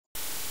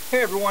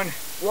Hey everyone,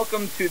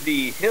 welcome to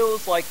the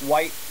Hills Like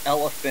White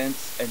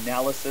Elephants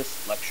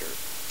analysis lecture.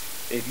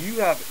 If you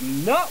have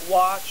not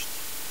watched,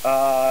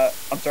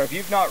 if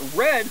you've not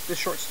read the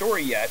short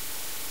story yet,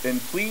 then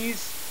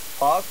please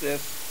pause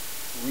this,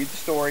 read the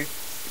story,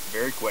 it's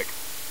very quick,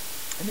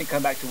 and then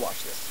come back to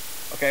watch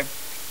this, okay?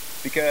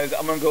 Because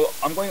I'm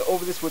going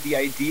over this with the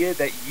idea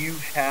that you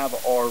have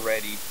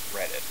already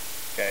read it,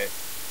 okay?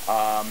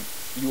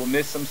 You will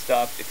miss some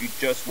stuff if you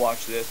just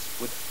watch this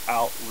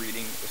without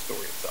reading the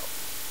story itself.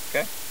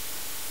 Okay?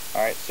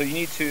 Alright, so you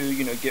need to,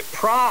 get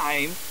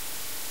primed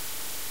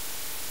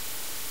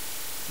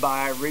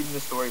by reading the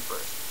story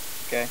first.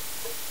 Okay?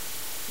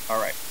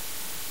 Alright.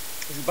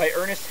 This is by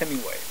Ernest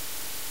Hemingway.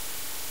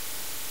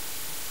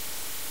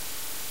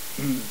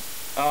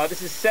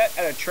 This is set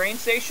at a train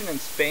station in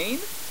Spain.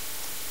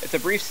 It's a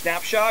brief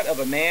snapshot of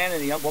a man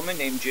and a young woman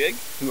named Jig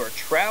who are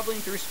traveling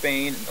through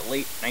Spain in the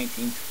late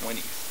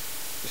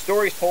 1920s. The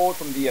story is told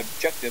from the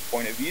objective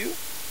point of view,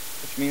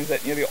 which means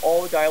that nearly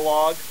all the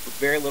dialogue with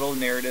very little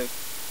narrative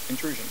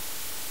intrusion.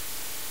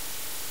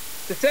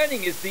 The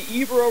setting is the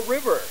Ebro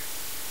River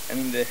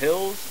and the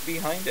hills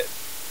behind it.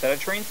 It's at a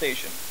train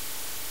station.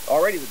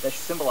 Already that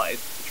should symbolize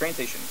the train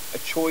station. A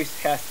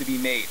choice has to be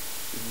made.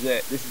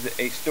 This is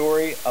a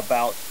story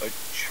about a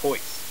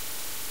choice.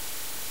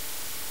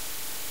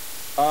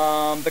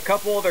 The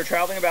couple, they're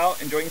traveling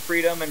about, enjoying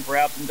freedom and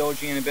perhaps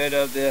indulging in a bit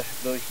of the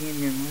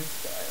bohemian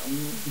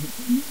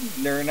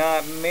lifestyle. They're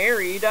not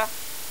married,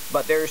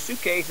 but their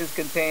suitcases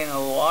contain a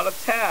lot of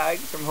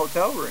tags from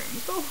hotel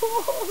rooms.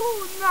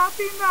 Oh,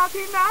 naughty,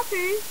 naughty,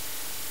 naughty.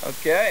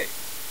 Okay.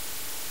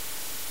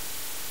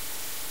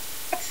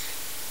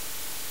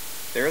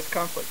 There is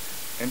conflict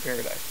in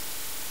paradise.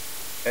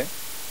 Okay.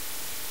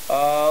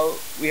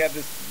 We have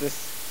this.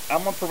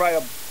 I'm gonna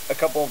provide a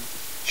couple of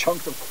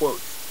chunks of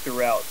quotes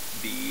throughout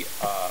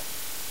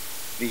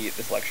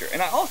this lecture,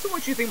 and I also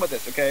want you to think about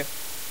this. Okay.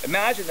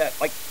 Imagine that,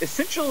 like,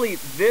 essentially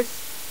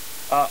this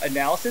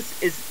analysis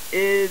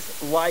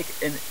is like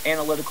an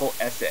analytical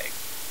essay.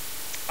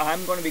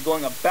 I'm going to be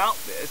going about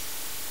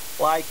this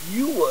like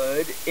you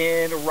would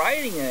in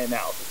writing an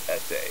analysis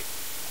essay.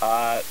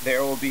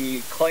 There will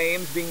be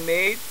claims being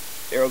made,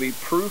 there will be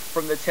proof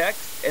from the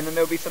text, and then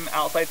there will be some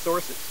outside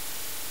sources.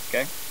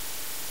 Okay?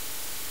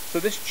 So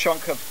this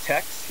chunk of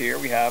text here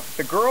we have,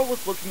 the girl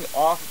was looking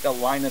off at the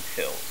line of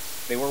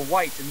hills. They were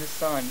white in the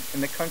sun,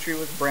 and the country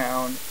was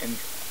brown and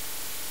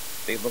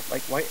they looked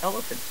like white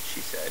elephants, she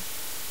said.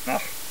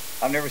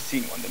 I've never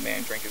seen one. The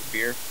man drank his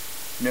beer.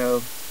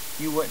 No,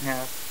 you wouldn't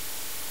have.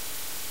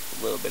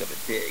 A little bit of a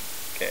dig.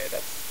 Okay,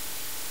 that's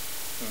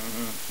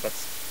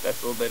a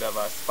little bit of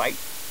a spite.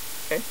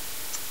 Okay,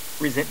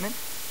 resentment.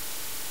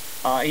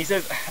 He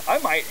says, I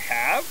might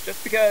have,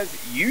 just because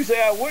you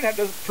say I would have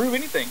doesn't prove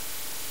anything.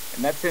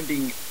 And that's him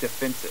being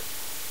defensive.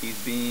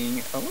 He's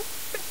being a little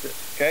defensive,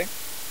 okay?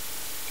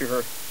 To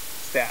her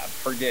stab,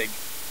 her dig.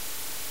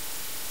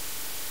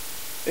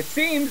 It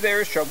seems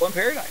there is trouble in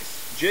paradise.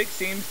 Jig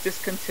seems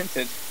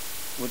discontented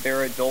with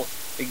their adult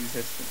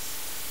existence.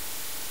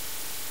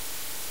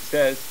 He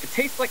says, it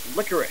tastes like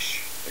licorice,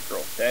 the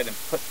girl said, and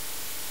put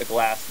the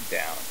glass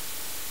down.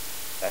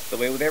 That's the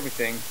way with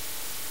everything.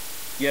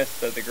 Yes,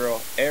 said the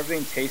girl,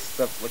 everything tastes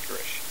of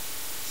licorice.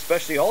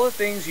 Especially all the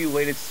things you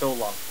waited so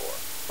long for,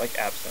 like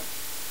absinthe.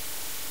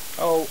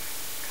 Oh,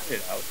 cut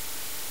it out.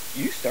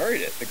 You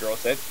started it, the girl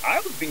said.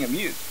 I was being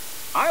amused.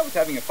 I was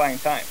having a fine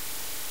time.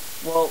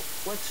 Well,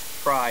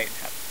 let's try and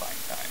have a fine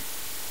time.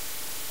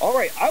 All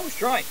right, I was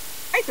trying.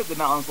 I said the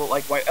mountains look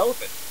like white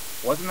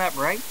elephants. Wasn't that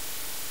right?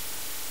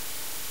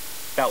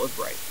 That was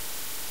right.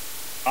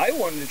 I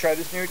wanted to try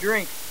this new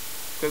drink,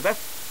 because that's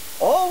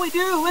all we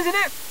do, isn't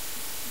it?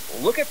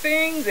 Look at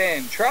things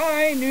and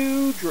try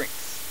new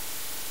drinks.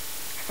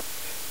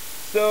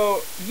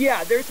 So,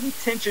 yeah, there's some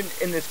tension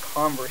in this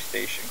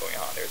conversation going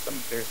on.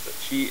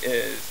 She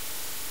is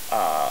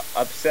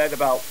upset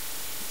about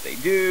what they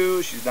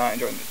do. She's not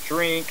enjoying the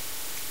drink.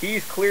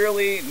 He's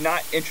clearly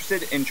not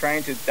interested in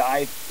trying to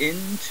dive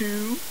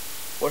into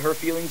what her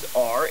feelings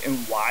are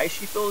and why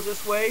she feels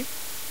this way.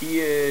 He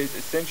is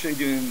essentially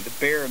doing the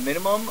bare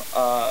minimum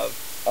of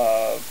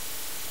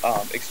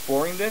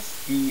exploring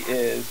this. He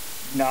is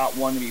not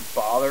one to be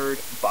bothered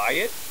by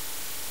it.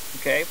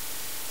 Okay?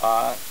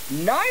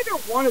 Neither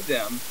one of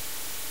them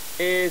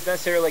is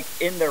necessarily like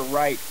in the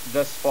right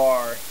thus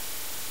far,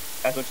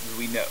 as much as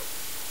we know.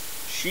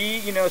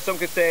 She, some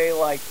could say,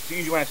 like, so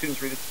usually when I have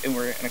students read this and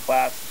we're in a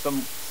class,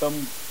 some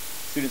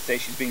students say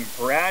she's being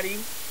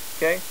bratty,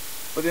 okay?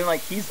 But then,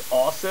 like, he's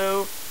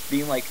also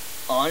being, like,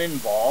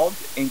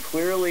 uninvolved, and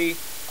clearly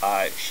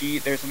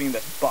there's something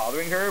that's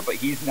bothering her, but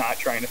he's not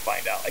trying to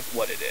find out, like,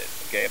 what it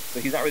is, okay? So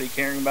he's not really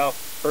caring about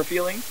her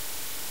feelings,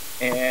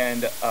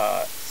 and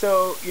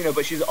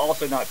but she's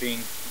also not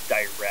being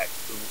direct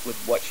with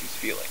what she's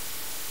feeling.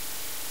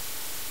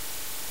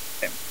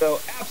 Okay, so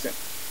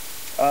absinthe.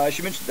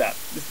 She mentioned that.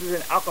 This is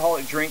an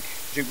alcoholic drink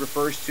Jig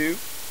refers to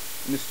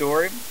in the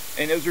story,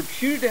 and it was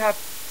reputed to have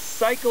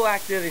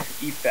psychoactive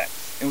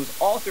effects, and was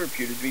also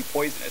reputed to be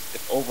poisonous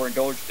if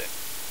overindulged in.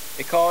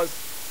 It caused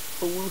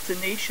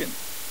hallucinations.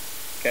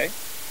 Okay,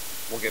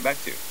 we'll get back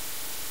to.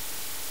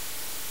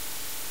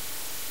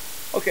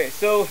 Okay,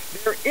 so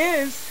there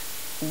is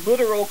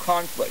literal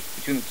conflict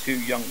between the two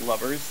young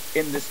lovers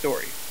in this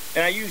story.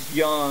 And I use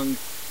young,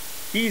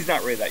 he's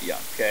not really that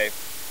young, okay?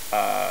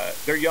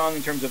 They're young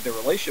in terms of their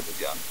relationship is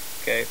young,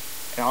 okay?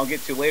 And I'll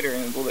get to later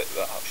in a little bit,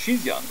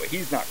 she's young, but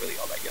he's not really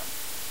all that young.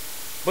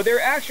 But there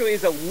actually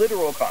is a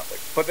literal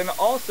conflict. But then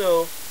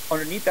also,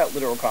 underneath that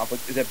literal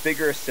conflict is a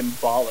bigger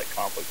symbolic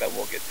conflict that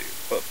we'll get to.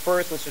 But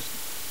first, let's just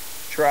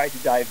try to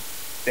dive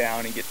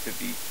down and get to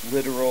the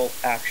literal,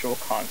 actual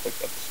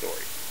conflict of the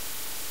story.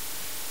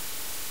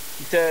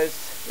 He says,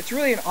 "It's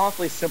really an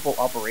awfully simple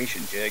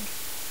operation, Jig,"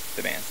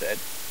 the man said.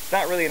 "It's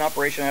not really an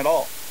operation at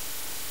all."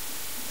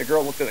 The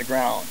girl looked at the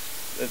ground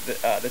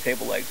the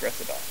table legs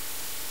rested on.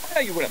 "I know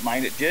you wouldn't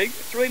mind it, Jig.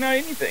 It's really not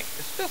anything.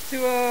 It's just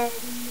to,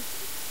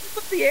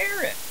 put the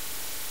air in."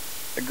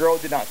 The girl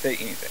did not say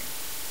anything.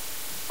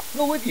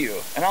 "I'll go with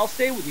you, and I'll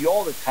stay with you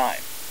all the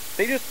time.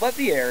 They just let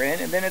the air in,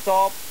 and then it's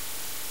all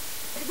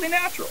perfectly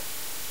natural."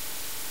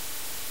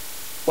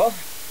 Well,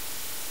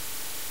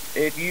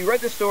 if you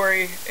read the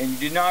story and you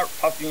did not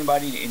talk to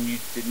anybody and you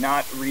did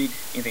not read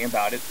anything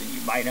about it, then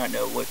you might not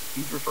know what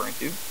he's referring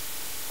to.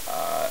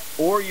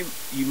 Or you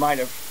might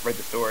have read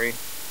the story,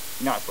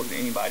 not spoken to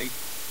anybody,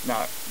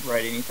 not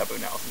read any type of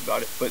analysis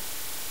about it, but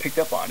picked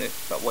up on it,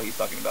 about what he's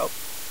talking about,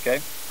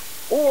 okay?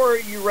 Or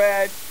you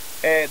read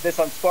this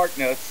on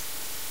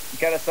SparkNotes,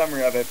 got a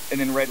summary of it, and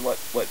then read what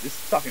this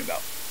is talking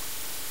about.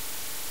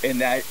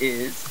 And that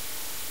is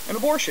an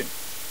abortion.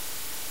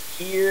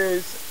 He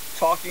is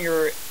talking to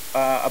her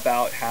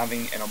about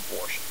having an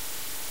abortion.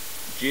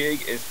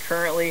 Jig is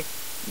currently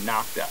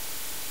knocked up,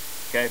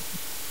 okay?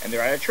 And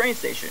they're at a train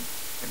station,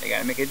 and they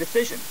gotta make a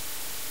decision.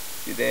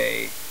 Do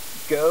they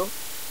go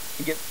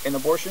and get an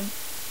abortion,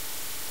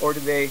 or do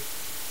they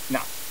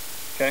not,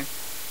 okay?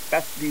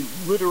 That's the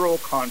literal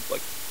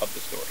conflict of the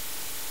story.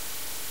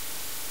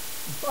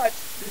 But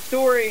the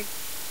story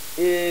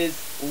is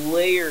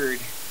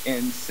layered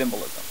in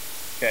symbolism,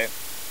 okay?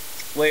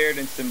 Layered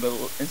in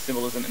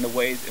symbolism in the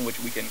ways in which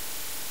we can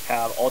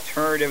have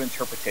alternative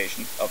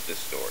interpretations of this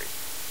story.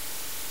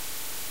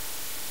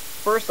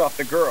 First off,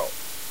 the girl,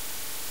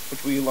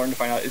 which we learn to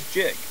find out is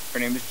Jig. Her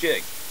name is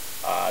Jig.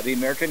 The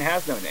American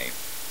has no name,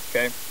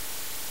 okay?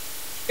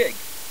 Jig.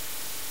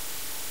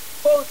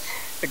 Quote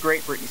the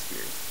great Britney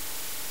Spears.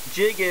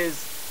 "Jig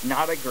is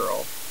not a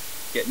girl,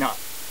 yet not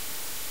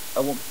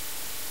a woman,"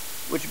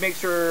 which makes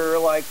her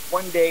like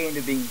one day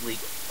into being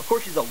legal. Of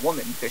course she's a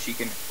woman because she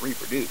can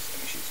reproduce. I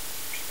mean, she's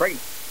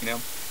pregnant, you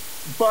know?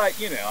 But,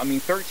 you know, I mean,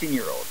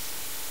 13-year-olds.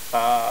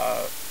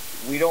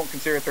 We don't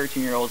consider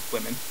 13-year-olds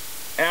women.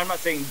 And I'm not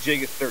saying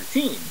Jig is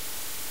 13,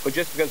 but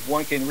just because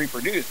one can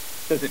reproduce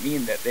doesn't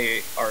mean that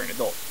they are an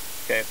adult,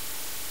 okay?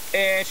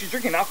 And she's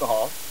drinking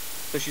alcohol,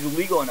 so she's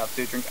legal enough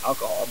to drink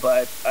alcohol.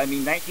 But, I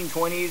mean,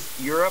 1920s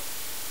Europe,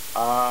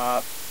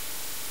 I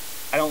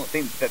don't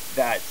think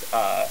that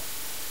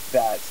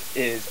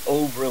is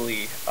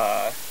overly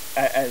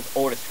as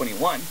old as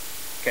 21,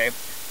 okay?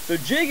 So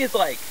Jig is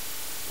like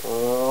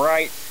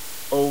right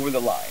over the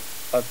line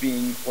of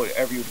being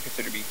whatever you would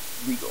consider to be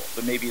legal.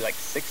 So maybe like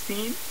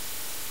 16,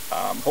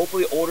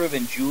 hopefully older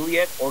than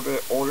Juliet,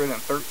 older than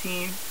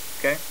 13,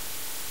 okay?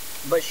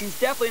 But she's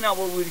definitely not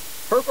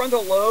her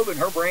frontal lobe and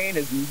her brain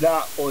is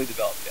not fully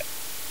developed yet.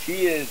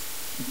 She is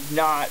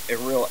not a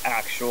real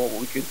actual,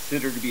 what we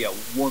consider to be a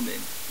woman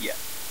yet,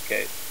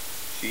 okay?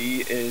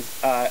 She is,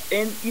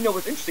 and you know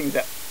what's interesting is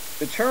that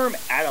the term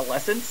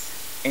adolescence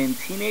and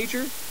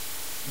teenager,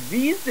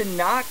 these did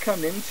not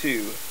come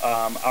into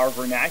our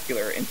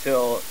vernacular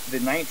until the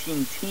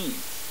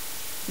 19-teens.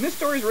 And this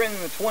story is written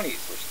in the 20s,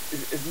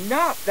 which is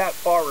not that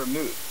far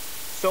removed.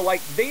 So,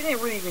 like, they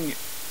weren't even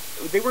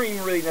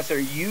really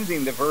necessarily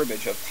using the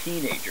verbiage of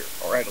teenager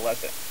or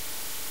adolescent.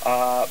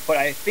 But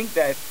I think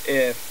that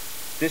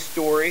if this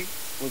story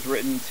was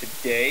written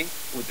today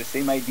with the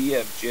same idea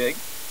of Jig,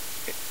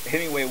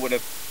 Hemingway would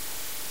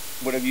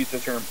have used the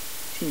term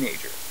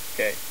teenager.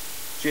 Okay,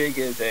 Jig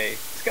is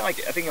it's kind of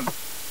like, I think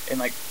in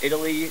like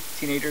Italy,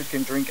 teenagers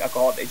can drink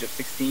alcohol at the age of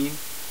 16.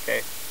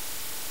 Okay,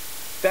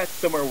 that's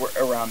somewhere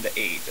around the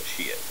age that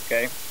she is.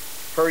 Okay,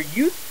 her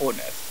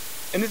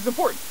youthfulness, and this is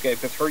important, okay,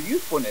 because her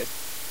youthfulness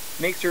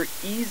makes her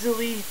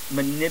easily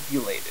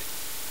manipulated.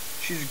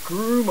 She's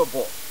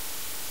groomable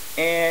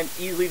and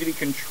easily to be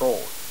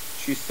controlled.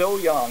 She's so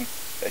young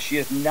that she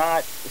has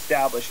not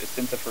established a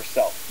sense of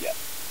herself yet.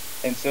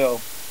 And so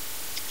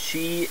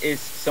she is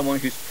someone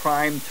who's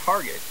prime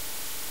target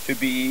to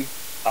be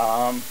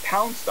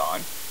pounced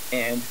on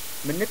and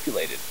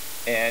manipulated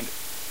and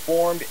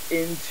formed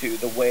into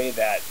the way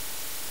that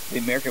the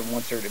American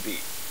wants her to be.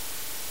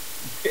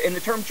 And the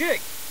term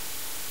Jig,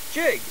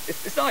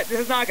 it's not like, this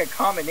is not like a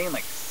common name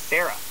like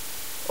Sarah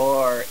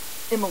or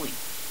Emily,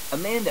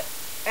 Amanda,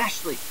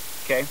 Ashley,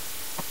 okay?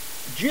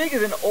 Jig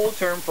is an old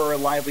term for a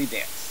lively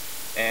dance.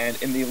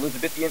 And in the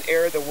Elizabethan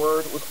era, the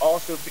word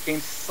also became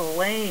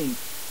slang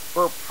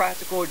for a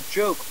practical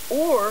joke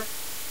or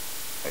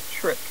a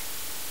trick,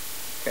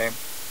 okay?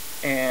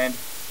 And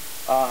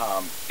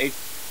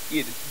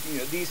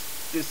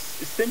this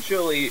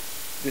essentially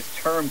this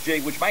term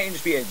jig, which might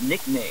just be a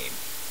nickname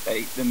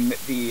that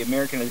the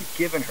American has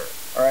given her.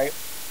 All right,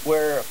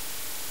 where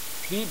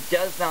he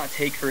does not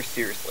take her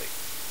seriously.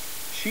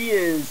 She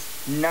is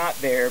not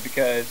there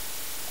because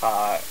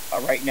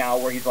right now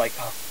where he's like,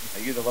 oh,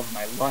 you're the love of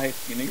my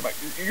life.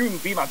 You're gonna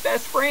be my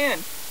best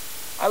friend.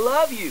 I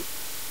love you.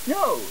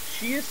 No,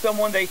 she is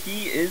someone that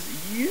he is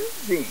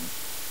using.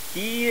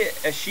 She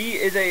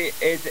is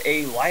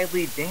a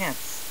lively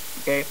dance.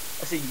 Okay,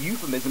 that's a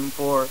euphemism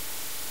for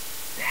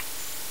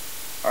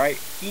sex. All right,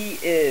 he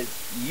is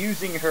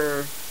using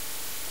her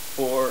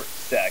for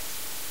sex.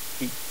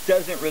 He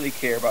doesn't really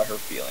care about her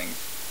feelings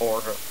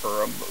or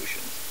her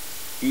emotions.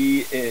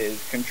 He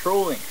is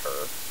controlling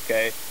her.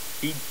 Okay,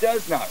 he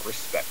does not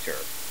respect her.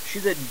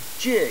 She's a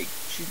jig.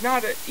 She's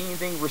not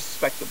anything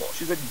respectable.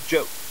 She's a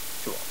joke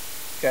to him.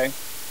 Okay,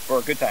 for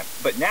a good time.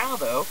 But now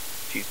though,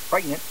 she's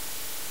pregnant,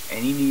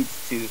 and he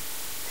needs to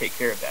take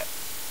care of that.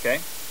 Okay.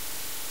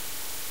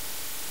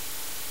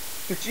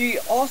 So she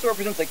also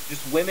represents like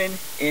just women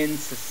in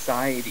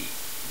society,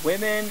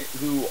 women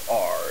who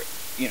are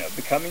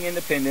becoming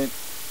independent,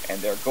 and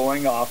they're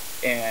going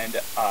off, and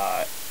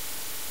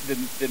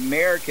the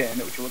American,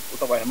 which we'll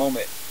talk about in a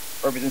moment,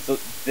 represents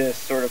this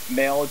sort of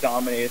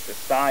male-dominated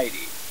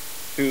society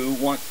who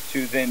wants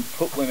to then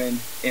put women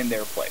in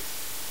their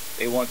place.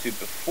 They want to,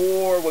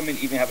 before women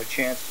even have a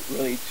chance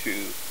really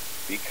to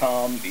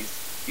become these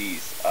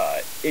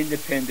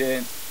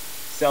independent,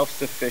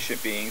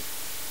 self-sufficient beings,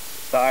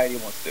 society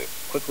wants to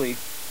quickly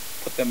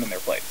put them in their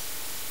place.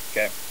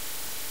 Okay?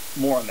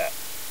 More on that.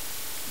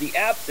 The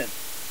absinthe,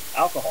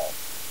 alcohol,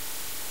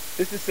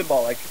 this is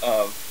symbolic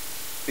of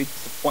the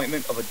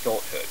disappointment of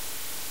adulthood.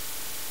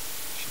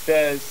 She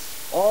says,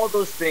 all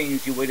those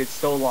things you waited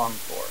so long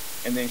for,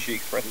 and then she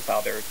expresses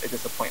how they're a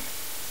disappointment.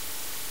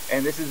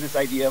 And this is this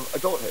idea of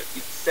adulthood,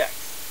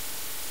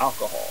 sex,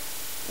 alcohol,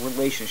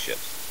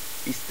 relationships.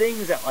 These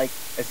things that, like,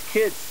 as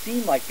kids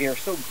seem like they are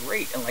so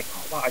great and like,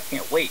 oh wow, I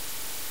can't wait.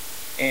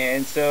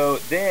 And so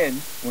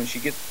then when she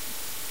gets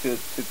to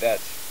that,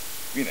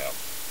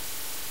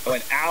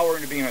 an hour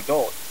into being an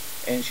adult,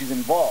 and she's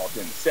involved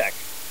in sex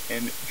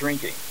and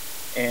drinking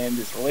and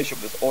this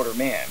relationship with this older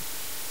man,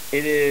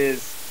 it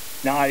is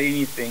not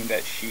anything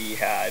that she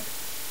had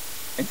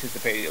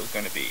anticipated it was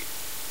going to be.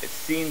 It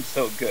seemed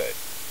so good,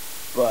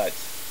 but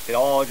it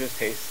all just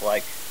tastes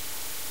like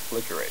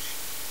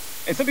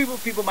licorice. And some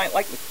people might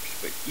like licorice,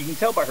 but you can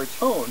tell by her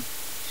tone,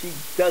 she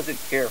doesn't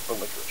care for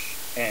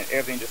licorice, and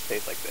everything just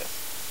tastes like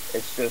this.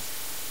 It's just,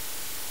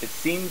 it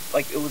seemed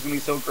like it was going to be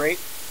so great.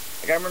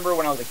 Like, I remember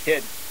when I was a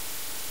kid,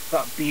 I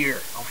thought beer,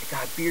 oh my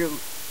god, beer,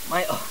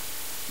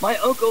 my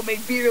uncle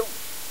made beer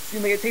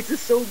seem like it tasted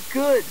so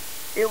good.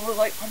 It was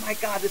like, oh my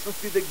god, this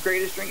must be the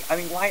greatest drink. I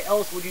mean, why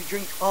else would you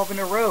drink 12 in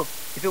a row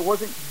if it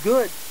wasn't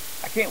good?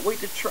 I can't wait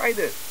to try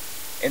this.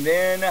 And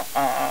then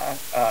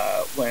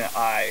when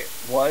I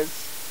was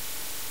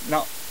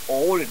not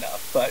old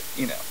enough, but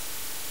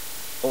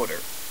older,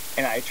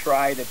 and I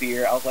tried a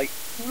beer, I was like,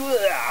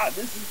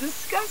 this is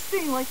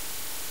disgusting. Like,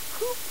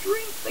 who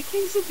drinks a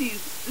case of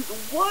these?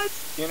 What?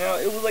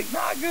 It was like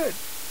not good.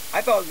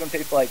 I thought it was gonna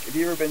taste like, have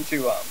you ever been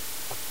to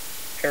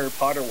Harry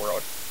Potter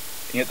World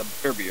and you had the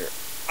butterbeer?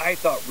 I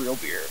thought real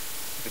beer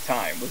at the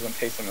time was going to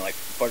taste something like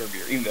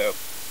butterbeer, even though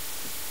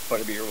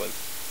butterbeer was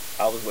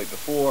way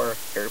before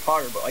Harry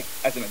Potter. But like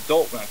as an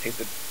adult, when I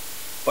tasted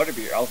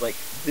butterbeer, I was like,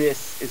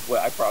 this is what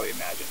I probably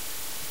imagined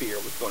beer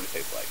was going to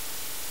taste like,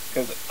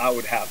 because I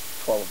would have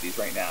 12 of these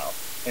right now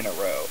in a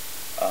row,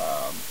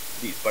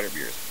 these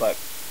butterbeers. But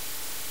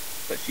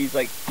she's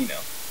like,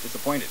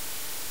 disappointed.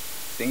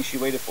 Things she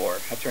waited for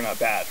have turned out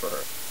bad for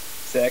her.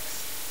 Sex,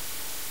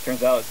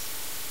 turns out,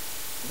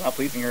 it's not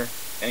pleasing her.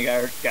 And he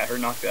got her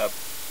knocked up.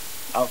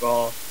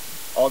 Alcohol,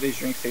 all these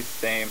drinks taste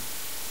the same.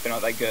 They're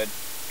not that good,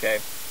 okay?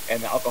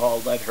 And the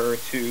alcohol led her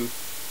to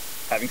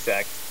having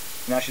sex.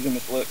 Now she's in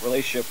this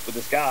relationship with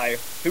this guy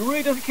who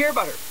really doesn't care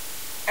about her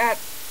at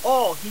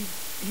all.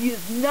 He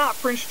is not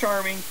Prince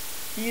Charming.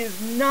 He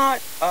is not,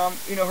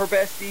 her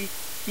bestie.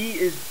 He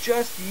is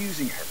just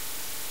using her,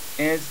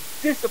 and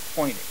it's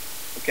disappointing,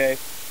 okay?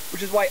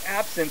 Which is why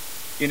absinthe,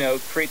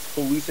 creates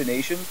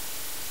hallucinations.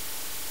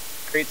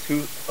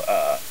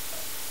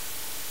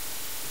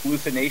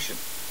 Hallucination,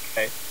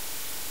 okay?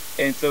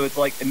 And so it's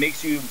like, it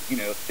makes you,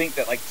 think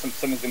that like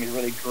something's gonna be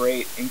really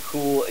great and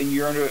cool, and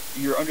you're under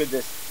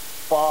this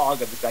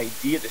fog of this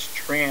idea, this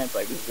trance,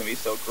 like this is gonna be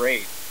so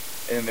great,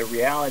 and then the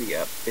reality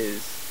of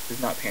does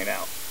not pan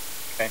out,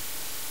 okay?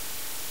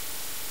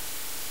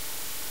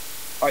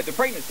 All right, the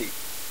pregnancy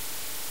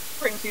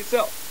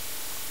itself.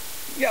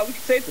 Yeah, we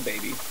could say it's a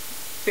baby,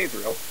 say it's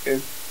real, okay?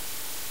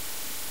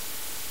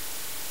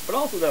 But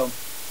also though,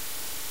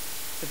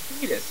 the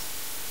fetus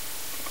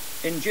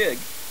in Jig,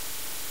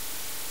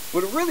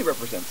 what it really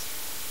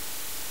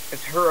represents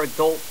is her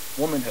adult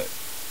womanhood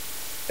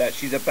that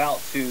she's about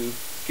to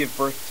give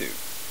birth to.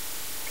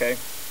 Okay,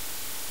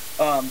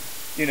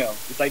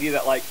 this idea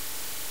that like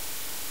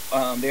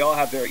they all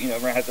have their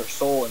everyone has their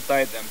soul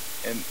inside them,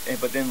 and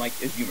but then like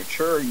as you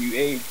mature and you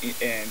age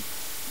and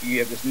you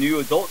have this new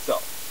adult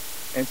self.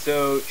 And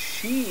so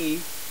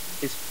she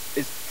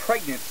is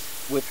pregnant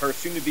with her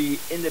soon-to-be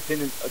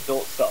independent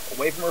adult self,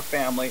 away from her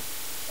family,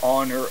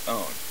 on her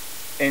own.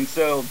 And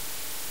so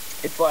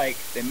it's like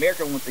the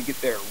American wants to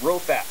get there real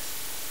fast,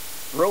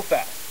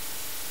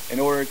 in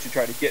order to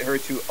try to get her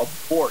to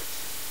abort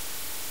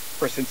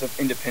her sense of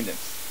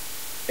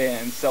independence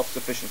and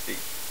self-sufficiency.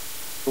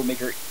 It will make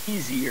her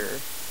easier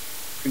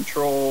to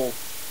control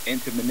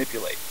and to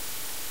manipulate.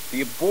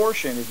 The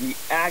abortion is the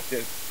act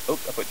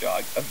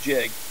of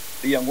Jig,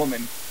 the young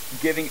women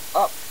giving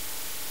up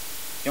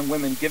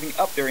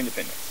their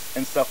independence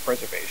and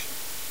self-preservation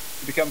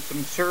to become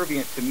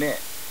subservient to men.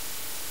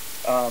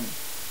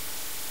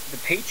 The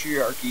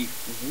patriarchy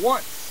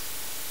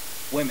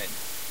wants women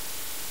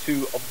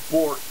to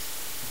abort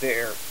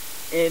their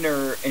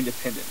inner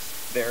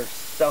independence, their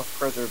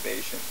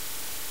self-preservation,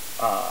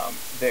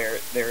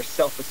 their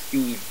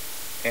self-esteem,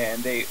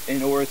 and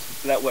in order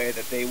so that way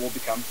that they will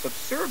become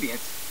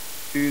subservient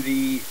to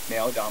the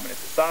male-dominant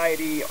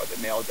society, or the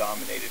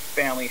male-dominated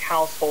family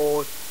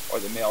household, or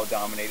the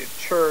male-dominated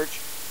church,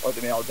 or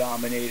the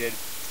male-dominated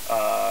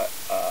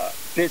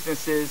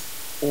businesses,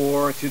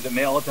 or to the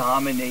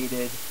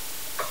male-dominated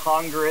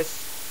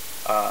Congress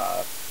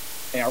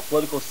and our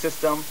political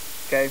system.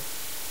 Okay,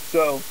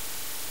 so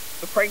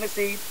the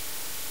pregnancy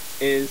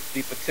is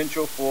the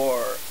potential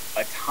for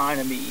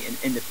autonomy and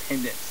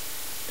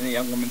independence in a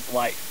young woman's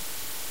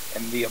life,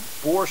 and the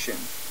abortion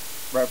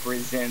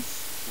represents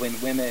when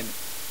women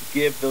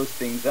give those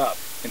things up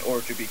in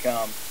order to be,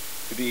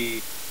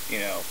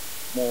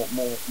 more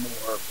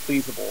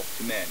pleasable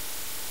to men,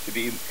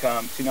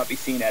 to not be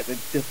seen as a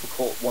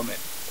difficult woman,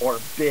 or a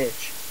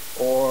bitch,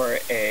 or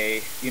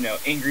a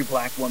angry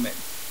black woman,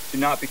 to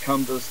not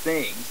become those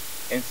things.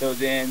 And so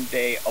then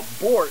they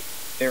abort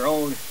their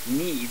own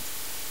needs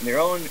and their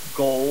own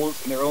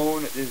goals and their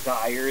own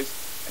desires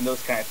and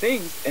those kind of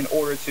things in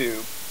order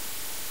to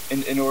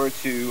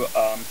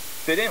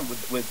fit in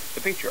with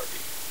the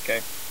patriarchy.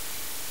 Okay.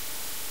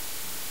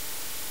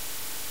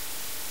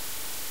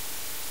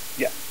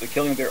 Yeah, the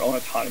killing of their own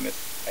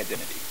autonomous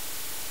identity.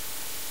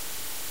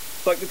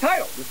 So like the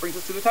title, this brings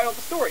us to the title of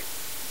the story.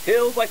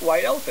 Hills like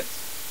white elephants.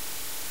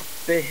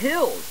 The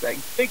hills that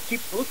Jig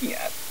keeps looking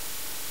at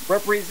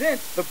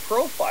represent the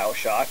profile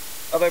shot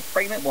of a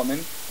pregnant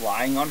woman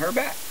lying on her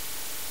back.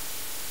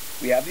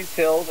 We have these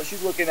hills that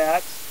she's looking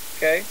at,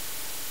 okay?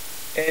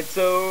 And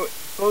so it's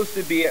supposed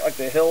to be like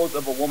the hills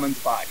of a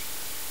woman's body.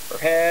 Her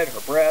head,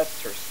 her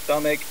breasts, her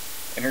stomach,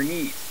 and her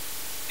knees.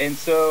 And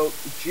so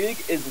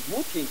Jig is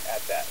looking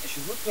at that, and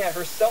she's looking at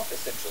herself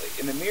essentially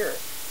in the mirror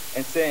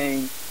and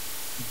saying,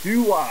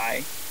 do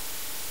I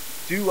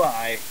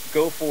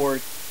go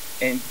forward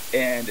and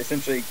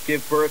essentially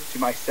give birth to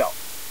myself?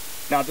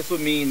 Now, this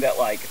would mean that,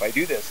 like, if I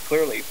do this,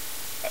 clearly,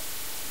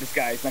 this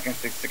guy is not going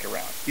to stick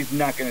around. He's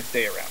not going to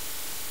stay around.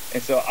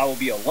 And so I will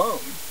be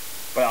alone,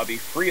 but I'll be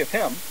free of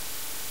him.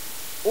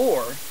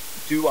 Or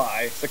do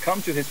I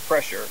succumb to his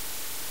pressure?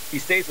 He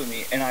stays with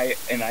me, and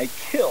I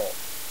kill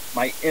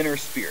my inner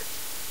spirit.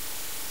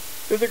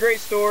 There's a great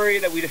story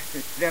that we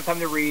didn't have time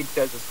to read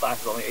because this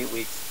class is only 8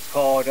 weeks. It's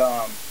called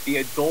The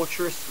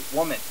Adulterous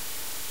Woman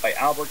by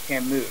Albert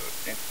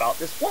Camus. And it's about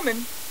this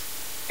woman,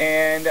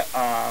 and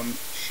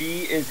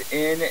she is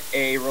in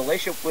a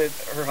relationship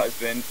with her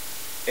husband,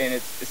 and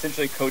it's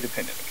essentially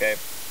codependent, okay?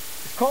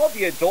 It's called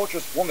The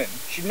Adulterous Woman.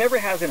 She never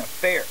has an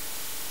affair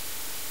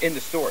in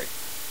the story,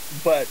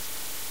 but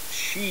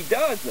she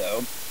does,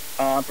 though,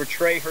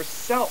 portray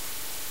herself.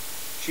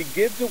 She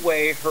gives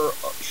away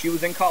she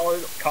was in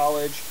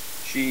college.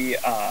 She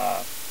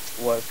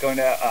was going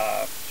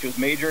to, she was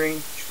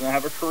majoring. She was going to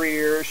have a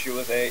career. She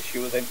was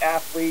an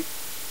athlete.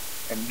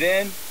 And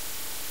then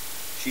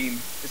she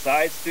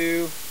decides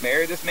to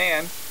marry this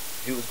man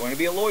who was going to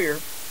be a lawyer,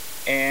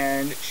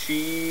 and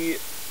she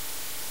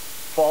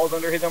falls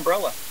under his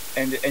umbrella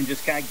and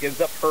just kind of gives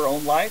up her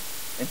own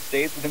life and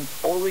stays with him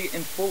totally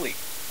and fully.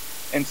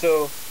 And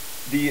so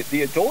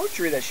the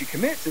adultery that she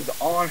commits is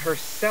on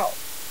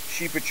herself.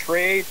 She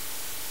betrayed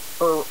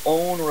her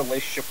own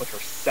relationship with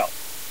herself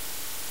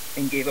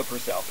and gave up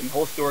herself. And the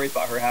whole story is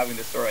about her having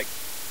this sort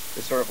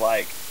of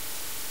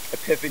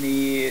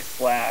epiphany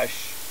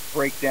 /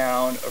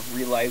 breakdown of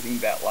realizing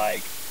that,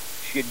 like,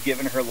 she had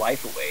given her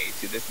life away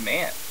to this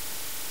man,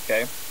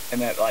 okay,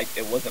 and that, like,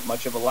 it wasn't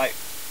much of a life.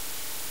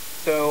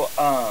 So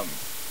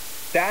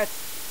that's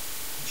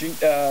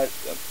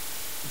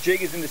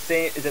Jig is at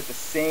the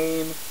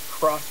same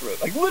crossroad,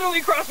 like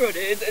literally crossroad.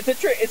 It's a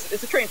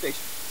train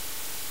station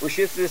where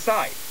she has to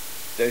decide: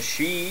 does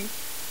she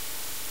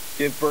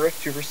give birth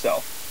to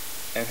herself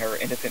and her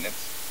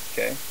independence,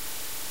 okay,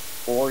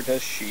 or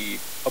does she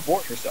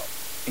abort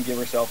herself and give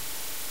herself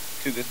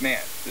to this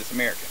man, this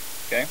American,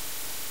 okay?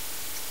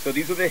 So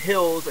these are the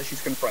hills that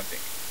she's confronting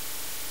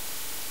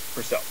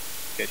herself,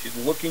 okay? She's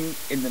looking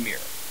in the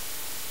mirror.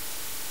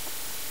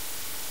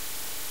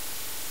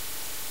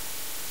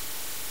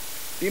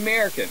 The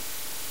American,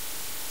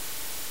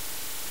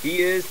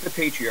 he is the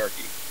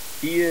patriarchy.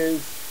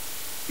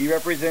 He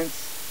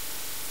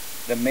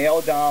represents the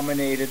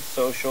male-dominated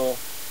social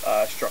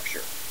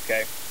structure.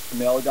 Okay,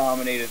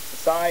 male-dominated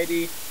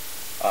society,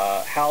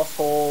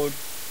 household,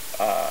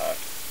 uh,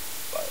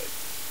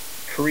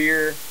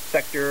 career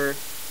sector,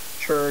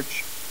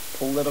 church,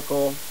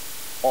 political,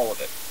 all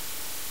of it.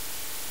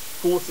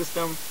 School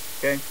system.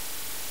 Okay.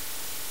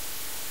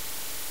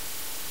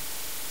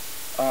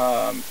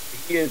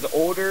 He is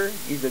older.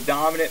 He's a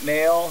dominant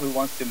male who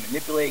wants to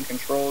manipulate and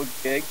control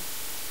Jig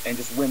and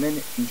just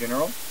women in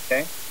general.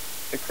 Okay.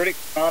 The critic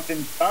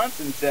Jonathan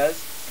Johnson says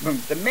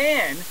the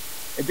man,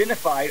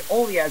 identified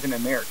only as an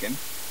American,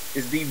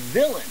 is the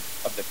villain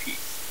of the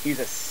piece. He's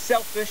a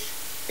selfish,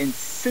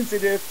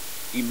 insensitive,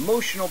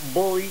 emotional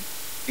bully,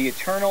 the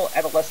eternal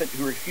adolescent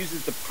who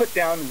refuses to put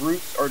down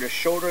roots or to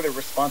shoulder the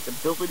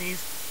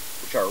responsibilities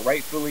which are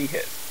rightfully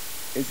his.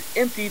 His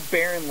empty,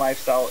 barren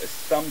lifestyle is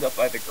summed up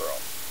by the girl.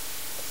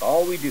 That's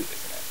all we do,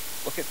 isn't it?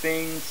 Look at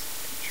things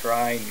and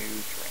try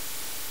new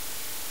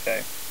drinks.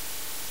 Okay?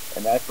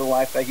 And that's the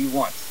life that he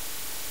wants.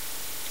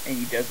 And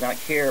he does not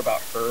care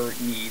about her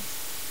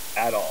needs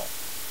at all.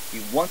 He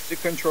wants to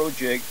control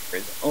Jig for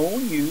his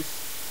own use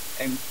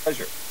and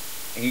pleasure.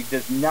 And he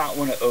does not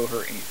want to owe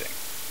her anything.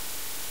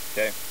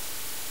 Okay?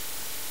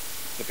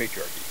 The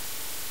patriarchy.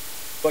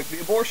 Like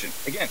the abortion.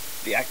 Again,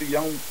 the act of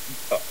young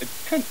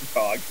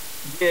dog,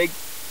 Jig,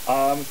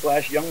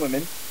 / young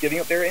women giving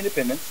up their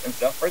independence and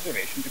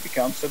self-preservation to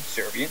become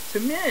subservient to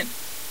men.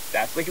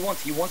 That's what he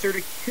wants. He wants her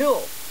to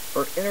kill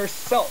her inner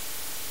self.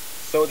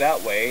 So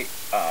that way,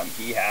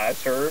 he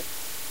has her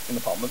in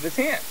the palm of his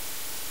hand.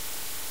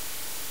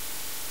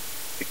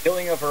 The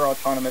killing of her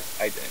autonomous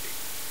identity.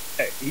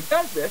 Okay, he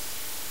does this.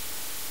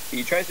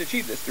 He tries to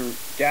achieve this through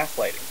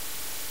gaslighting.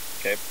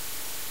 Okay,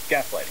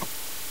 gaslighting.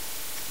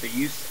 The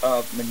use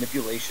of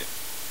manipulation.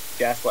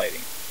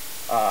 Gaslighting.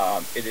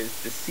 It is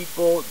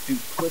deceitful,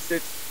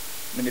 duplicit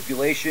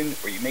manipulation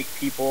where you make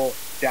people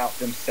doubt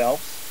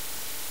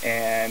themselves,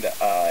 and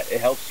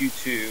it helps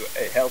to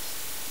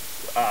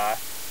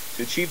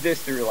achieve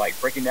this through like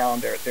breaking down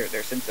their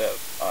sense of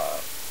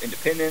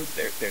independence,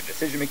 their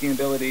decision-making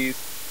abilities,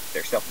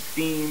 their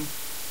self-esteem,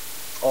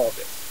 all of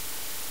this.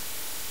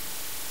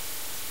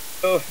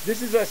 So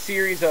this is a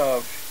series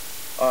of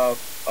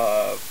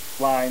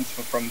lines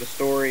from the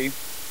story.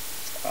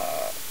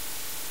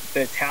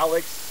 The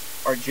italics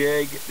are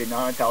Jig, the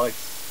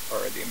non-italics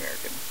are the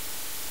American.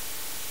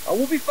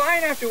 We'll be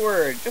fine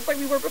afterward, just like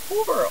we were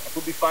before.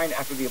 We'll be fine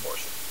after the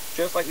abortion,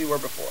 just like we were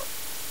before.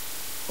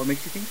 What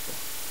makes you think so?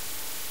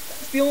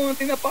 That's the only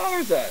thing that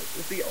bothers us.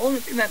 It's the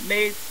only thing that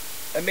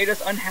made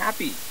us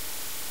unhappy.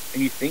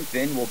 And you think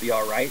then we'll be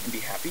all right and be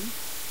happy?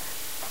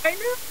 I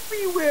know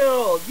we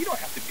will. You don't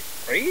have to be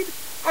afraid.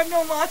 I've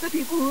known lots of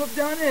people who have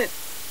done it.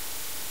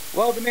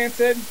 Well, the man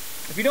said,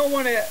 if you don't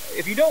want to,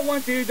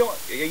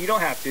 you don't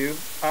have to.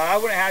 I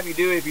wouldn't have you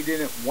do it if you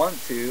didn't want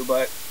to,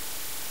 but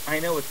I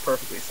know it's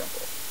perfectly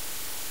simple.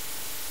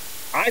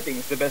 I think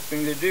it's the best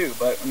thing to do,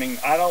 but I mean,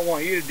 I don't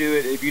want you to do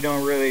it if you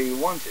don't really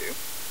want to.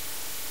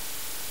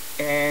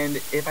 And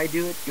if I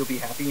do it, you'll be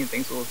happy and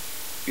things will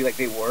be like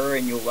they were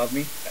and you'll love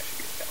me. That should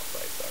be a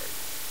downside, sorry.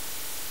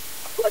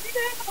 I love you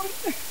now.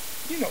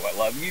 You know I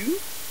love you.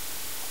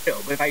 No,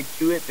 but if I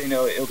do it, then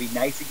it'll be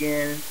nice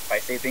again. If I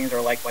say things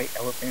are like white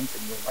elephants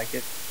and you'll like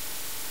it,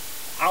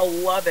 I'll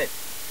love it.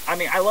 I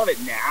mean, I love it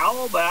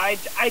now, but I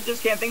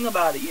just can't think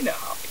about it. You know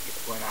how I get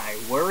when I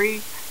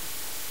worry.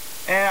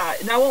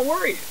 And I won't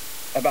worry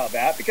about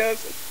that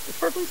because it's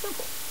perfectly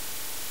simple.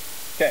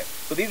 Okay,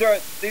 so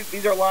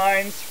these are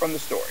lines from the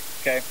story.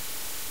 Okay,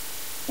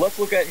 let's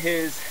look at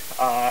his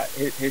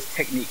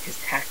technique, his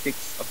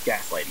tactics of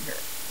gaslighting her.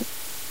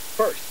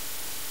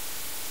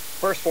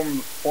 First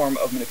form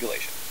of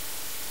manipulation: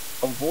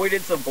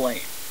 avoidance of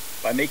blame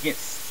by making it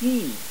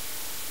seem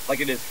like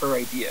it is her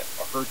idea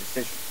or her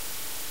decision.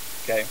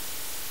 Okay,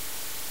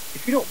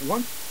 if you don't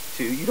want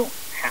to, you don't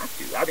have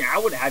to. I mean, I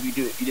wouldn't have you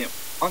do it if you didn't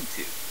want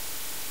to,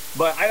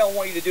 but I don't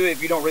want you to do it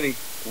if you don't really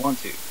want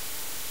to.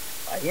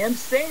 I am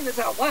saying this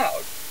out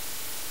loud.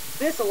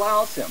 This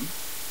allows him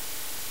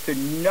to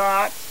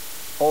not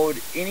hold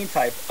any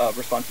type of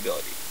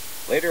responsibility.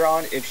 Later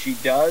on, if she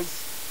does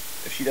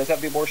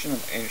have the abortion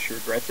and she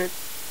regrets it,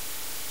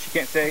 she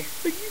can't say,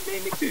 but you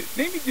made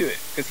me do it.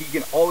 Because he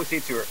can always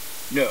say to her,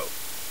 no,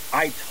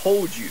 I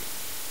told you.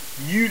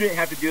 You didn't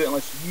have to do it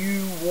unless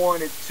you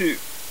wanted to.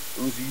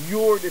 It was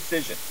your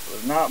decision. It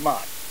was not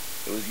mine.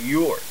 It was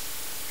yours.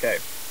 Okay?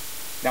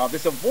 Now,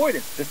 this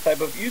avoidance, this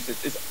type of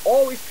usage, is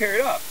always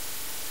paired up,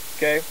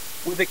 okay,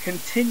 with a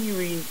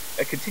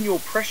continual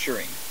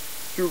pressuring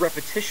through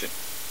repetition.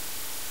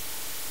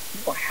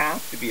 You don't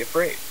have to be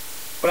afraid.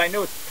 But I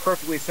know it's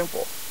perfectly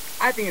simple.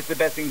 I think it's the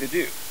best thing to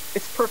do.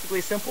 It's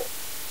perfectly simple.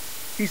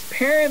 He's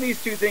pairing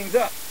these two things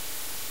up.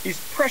 He's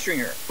pressuring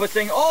her, but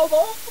saying, oh,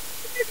 well,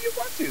 if you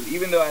want to,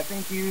 even though I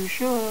think you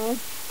should.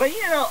 But,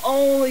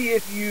 only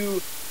if you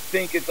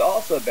think it's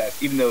also the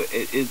best, even though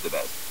it is the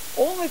best.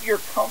 Only if you're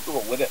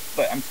comfortable with it.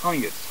 But I'm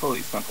telling you, it's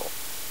totally simple.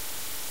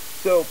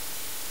 So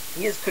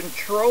he is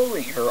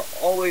controlling her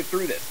all the way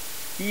through this.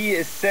 He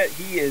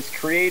is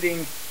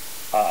creating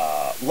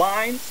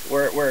lines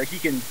where he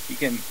can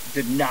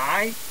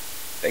deny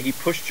that he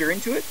pushed her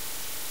into it,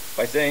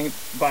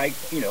 by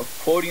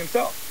quoting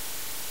himself.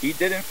 He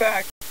did in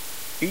fact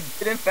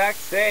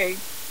say,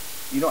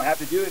 you don't have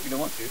to do it if you don't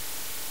want to.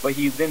 But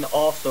he then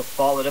also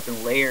followed up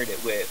and layered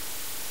it with,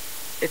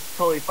 it's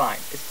totally fine.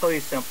 It's totally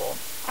simple.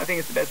 I think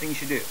it's the best thing you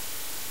should do.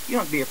 You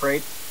don't have to be afraid.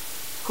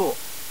 It's cool.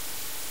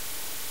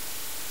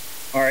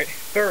 All right,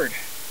 third,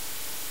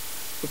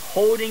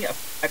 withholding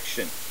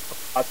affection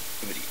of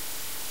positivity.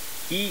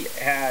 He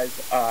has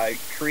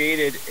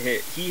created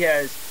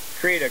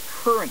a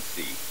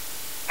currency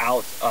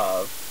out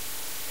of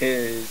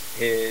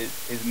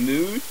his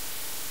mood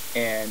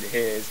and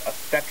his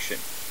affection.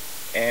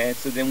 And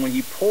so then when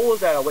he pulls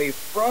that away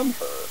from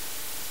her,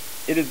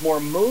 it is more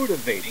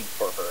motivating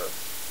for her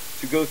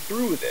to go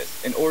through with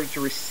this in order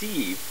to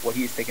receive what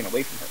he has taken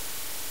away from her.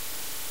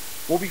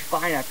 We'll be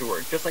fine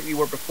afterward, just like we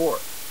were before.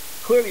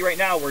 Clearly right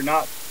now we're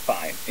not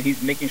fine, and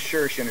he's making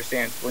sure she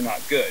understands we're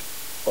not good.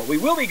 But we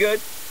will be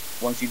good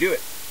once you do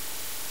it.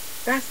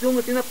 That's the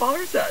only thing that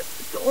bothers us.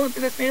 It's the only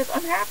thing that's made us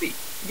unhappy.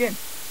 Again,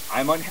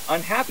 I'm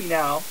unhappy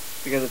now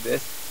because of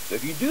this. So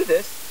if you do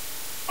this,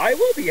 I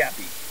will be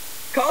happy.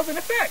 Cause and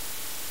effect.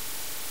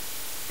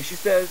 And she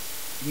says,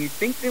 you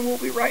think then we'll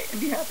be right and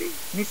be happy?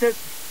 And he says,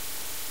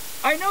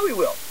 I know we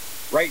will.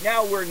 Right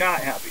now we're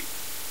not happy.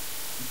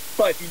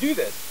 But if you do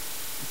this,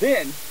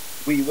 then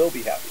we will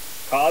be happy.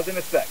 Cause and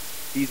effect.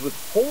 He's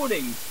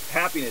withholding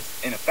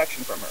happiness and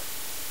affection from her.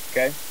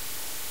 Okay?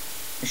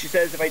 And she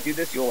says, if I do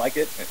this, you'll like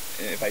it.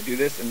 And if I do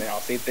this, and then I'll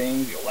say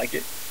things, you'll like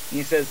it. And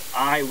he says,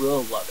 I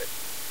will love it.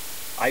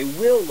 I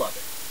will love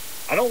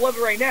it. I don't love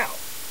it right now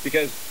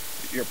because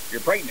you're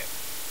pregnant,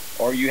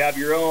 or you have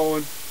your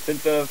own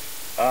sense of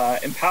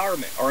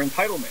empowerment or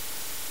entitlement,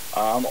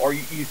 or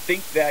you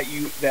think that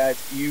you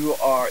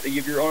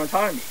have your own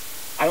autonomy.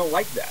 I don't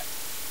like that.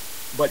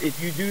 But if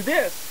you do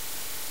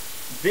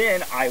this,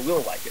 then I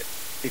will like it.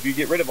 If you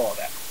get rid of all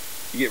that,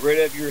 you get rid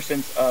of your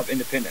sense of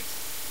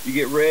independence. You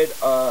get rid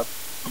of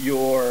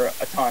your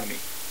autonomy.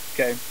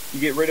 Okay, you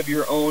get rid of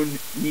your own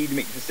need to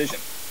make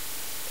decisions,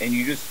 and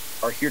you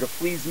just are here to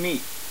please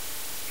me.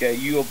 Okay,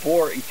 you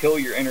abhor and kill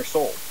your inner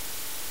soul.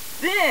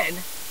 Then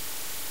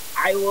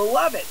I will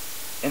love it,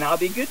 and I'll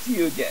be good to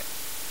you again.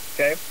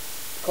 Okay,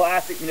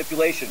 classic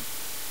manipulation.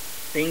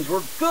 Things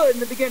were good in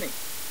the beginning.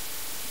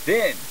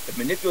 Then the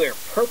manipulator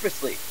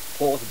purposely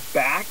pulls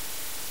back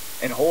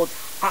and holds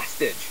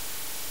hostage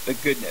the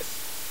goodness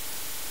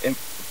and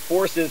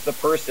forces the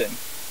person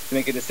to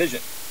make a decision.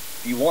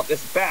 If you want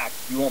this back,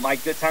 if you want my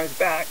good times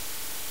back,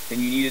 then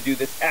you need to do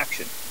this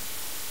action.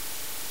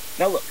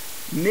 Now look,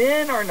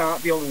 men are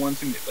not the only ones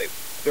who manipulate.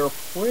 There are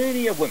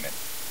plenty of women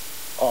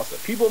also.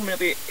 People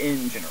manipulate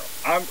in general.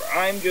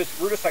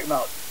 We're just talking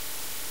about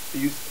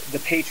the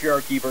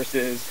patriarchy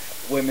versus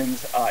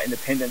women's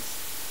independence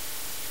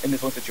in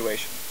this one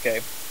situation,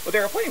 okay? But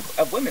there are plenty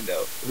of women,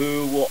 though,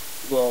 who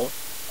will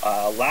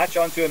latch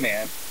onto a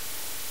man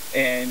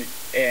and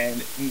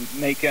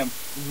make him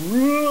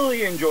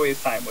really enjoy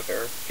his time with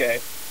her, okay?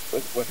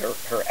 With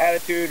her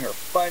attitude, her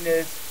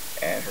funness,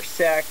 and her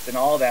sex, and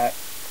all that.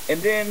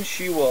 And then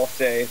she will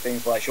say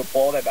things like, she'll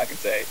pull that back and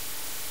say,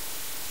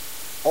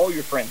 all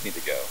your friends need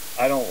to go.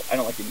 I don't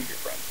like any of your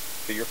friends.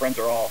 So your friends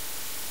are all,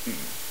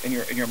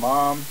 and your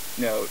mom,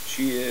 no,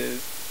 she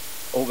is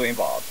overly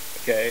involved,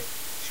 okay?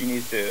 She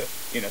needs to,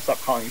 stop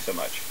calling you so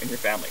much, and your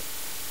family.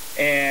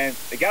 And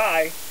the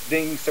guy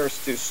then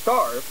starts to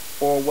starve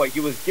for what he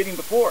was getting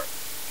before,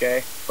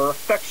 okay? Her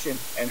affection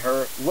and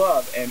her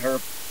love and her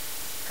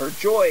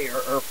joy,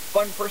 her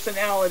fun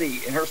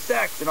personality and her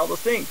sex and all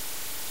those things.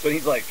 So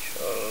he's like,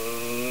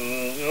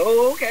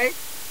 okay.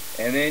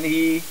 And then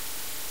he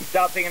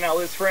stopped hanging out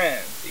with his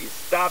friends. He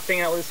stopped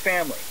hanging out with his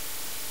family.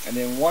 And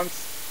then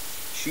once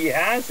she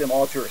has him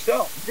all to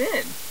herself,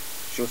 then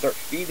she'll start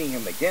feeding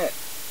him again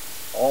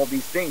all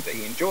these things that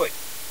he enjoyed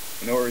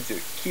in order to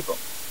keep him,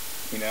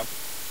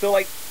 So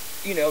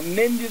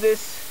men do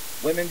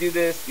this, women do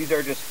this. These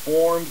are just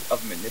forms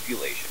of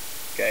manipulation,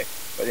 okay?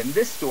 But in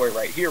this story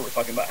right here, we're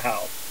talking about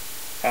how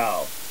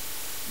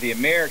the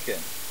American,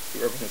 who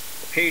represents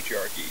the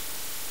patriarchy,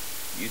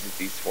 uses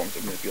these forms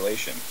of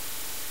manipulation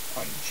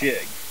on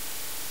Jig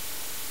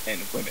and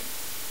women.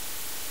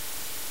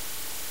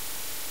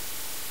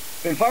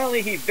 Then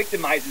finally, he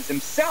victimizes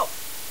himself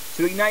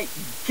to ignite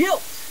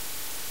guilt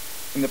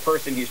in the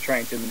person he's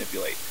trying to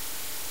manipulate.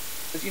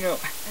 Because,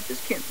 I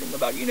just can't think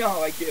about it. You know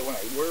how I get when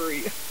I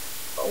worry.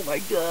 Oh my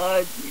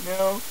God,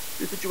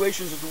 the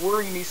situation is just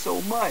worrying me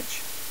so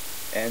much.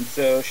 And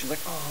so she's like,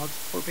 oh,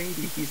 this poor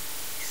baby, he's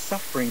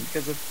suffering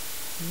because of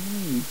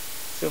me.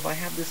 So if I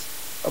have this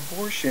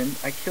abortion,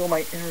 I kill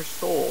my inner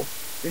soul,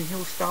 then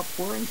he'll stop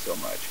worrying so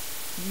much.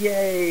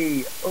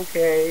 Yay,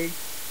 okay.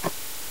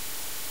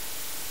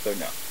 So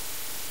no.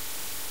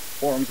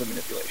 Forms of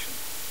manipulation.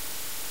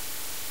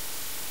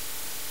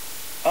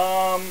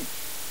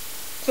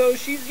 So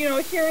she's,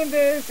 hearing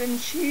this, and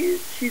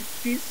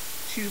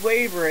she's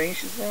wavering.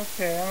 She's like,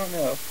 okay, I don't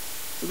know.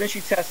 So then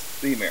she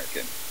tests the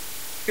American.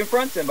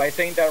 Confronts him by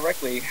saying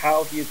directly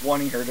how he is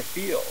wanting her to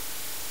feel.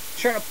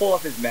 She's trying to pull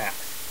off his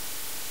mask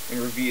and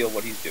reveal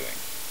what he's doing.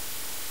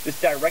 This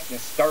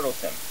directness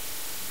startles him,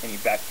 and he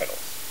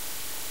backpedals.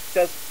 He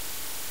says,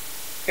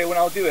 okay, when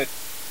I'll do it,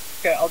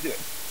 okay, I'll do it.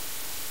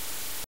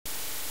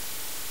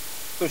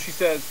 So she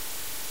says,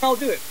 I'll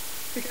do it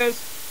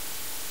because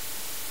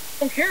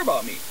you don't care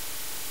about me.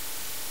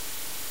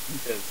 He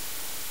says,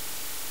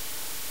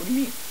 what do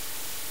you mean?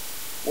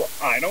 Well,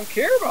 I don't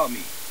care about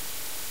me.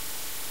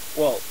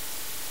 Well,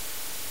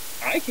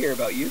 I care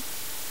about you.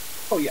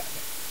 Oh yeah,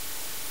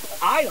 but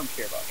I don't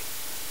care about you.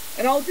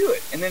 And I'll do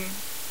it, and then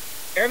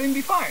everything will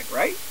be fine,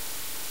 right?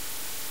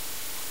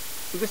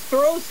 So this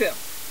throws him,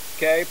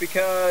 okay,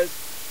 because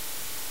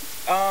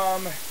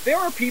there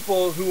are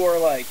people who are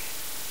like,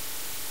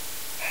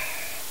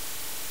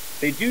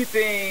 they do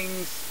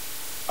things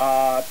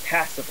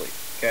passively,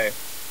 okay?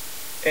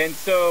 And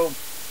so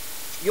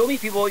you'll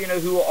meet people, you know,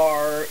 who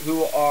are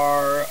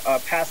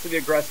passively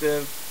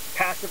aggressively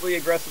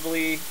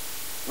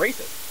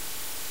racist,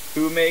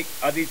 who make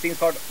these things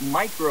called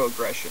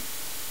microaggressions,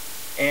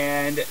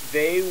 and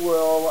they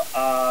will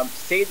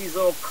say these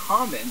little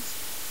comments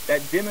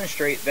that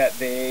demonstrate that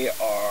they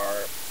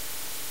are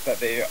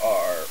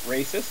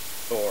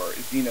racist or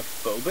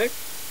xenophobic.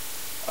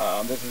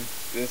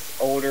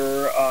 This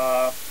older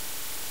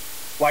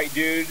white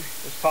dude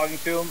was talking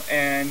to him,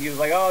 and he was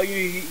like, "Oh,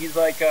 he's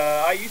like,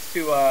 I used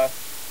to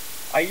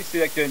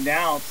like to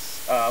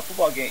announce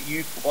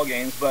youth football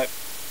games, but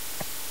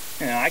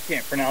you know, I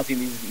can't pronounce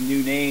these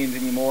new names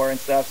anymore and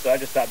stuff, so I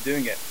just stopped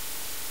doing it."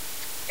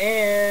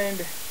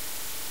 And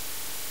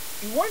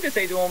he wanted to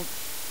say to him,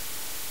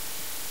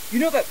 you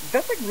know,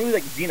 that's like really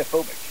like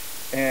xenophobic,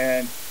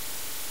 and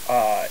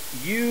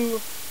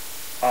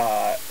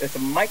it's a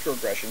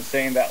microaggression,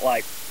 saying that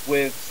like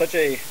with such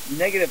a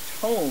negative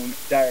tone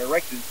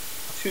directed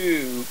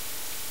to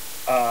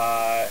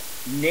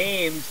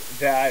names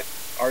that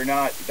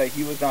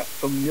he was not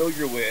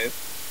familiar with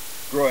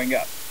growing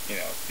up, you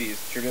know, these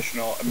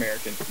traditional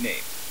American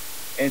names.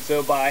 And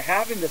so by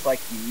having this like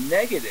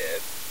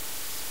negative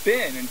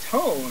spin and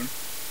tone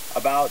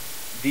about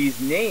these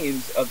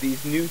names of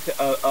these new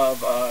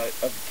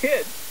of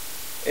kids,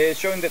 is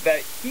showing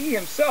that he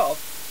himself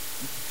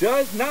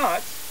does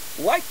not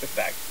like the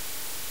fact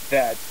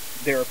that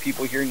there are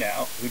people here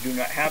now who do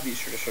not have these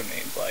traditional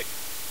names like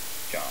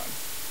John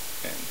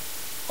and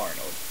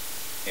Arnold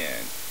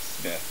and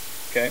Smith.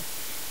 Okay,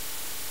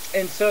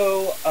 and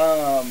so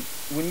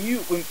when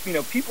you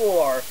know people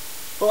are,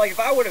 but like if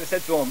I would have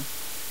said to him,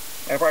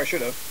 I probably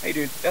should have, hey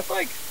dude, that's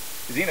like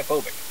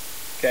xenophobic.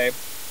 Okay,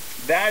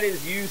 that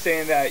is you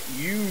saying that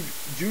you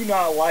do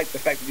not like the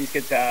fact that these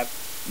kids have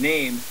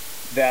names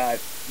that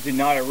did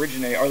not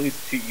originate, or at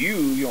least to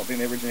you don't think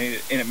they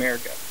originated in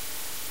America.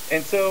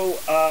 And so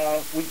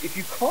if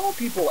you call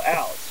people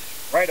out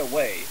right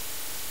away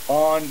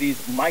on these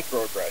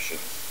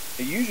microaggressions,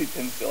 it usually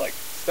tends to like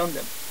stun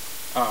them.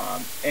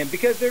 And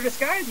because they're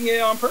disguising it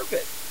on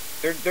purpose.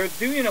 They're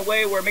doing it in a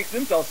way where it makes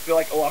themselves feel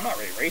like, oh, I'm not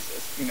really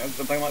racist, you know,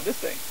 because I'm talking about this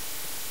thing.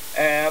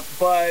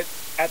 But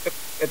at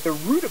the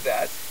root of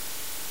that,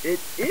 it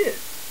is.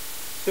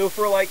 So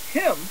for like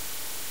him,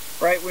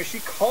 right, when she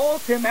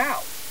calls him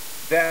out,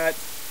 that,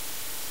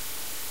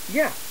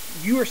 yeah,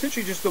 you are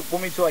essentially just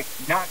want me to like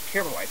not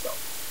care about myself.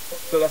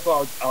 So that's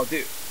what I'll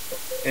do.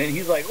 And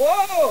he's like,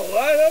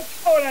 whoa,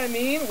 that's not what I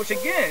mean. Which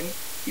again,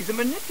 he's a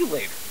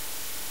manipulator.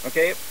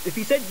 Okay, if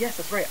he said, yes,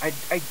 that's right, I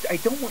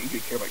don't want you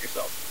to care about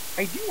yourself,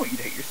 I do want you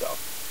to hate yourself,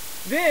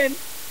 then,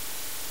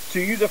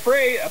 to use a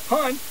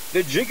pun,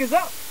 the jig is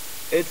up.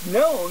 It's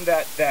known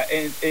that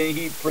and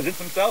he presents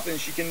himself, and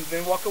she can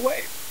then walk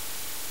away.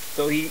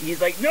 So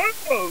he's like, no,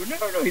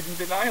 he's in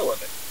denial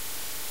of it.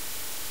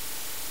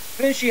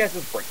 Then she has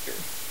this breakthrough.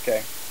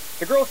 Okay,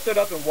 the girl stood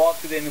up and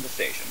walked to the end of the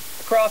station.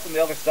 Across on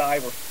the other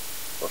side were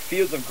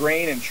fields of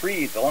grain and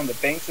trees along the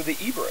banks of the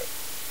Ebro.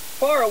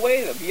 Far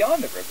away,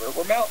 beyond the river,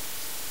 were mountains.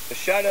 The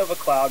shadow of a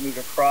cloud moved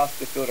across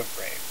the field of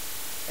grain,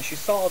 and she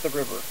saw the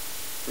river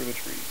through the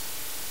trees.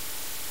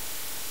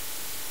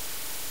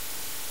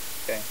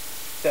 Okay,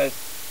 says,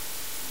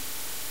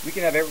 we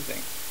can have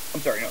everything.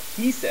 I'm sorry, no,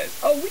 he says,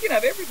 oh, we can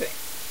have everything.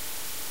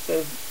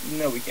 Says,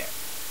 no, we can't.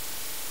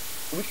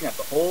 We can have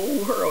the whole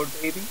world,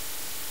 baby.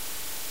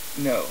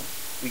 No,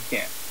 we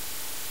can't.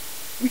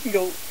 We can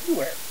go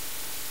anywhere.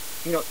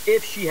 You know,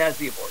 if she has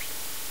the abortion.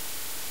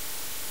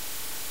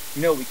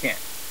 No, we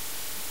can't.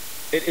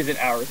 It isn't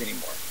ours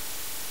anymore.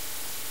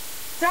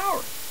 It's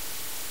ours.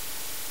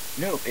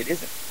 No, it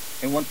isn't.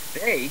 And once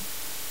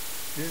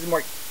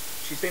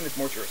she's saying this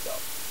more to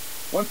herself.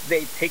 Once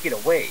they take it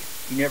away,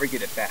 you never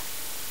get it back.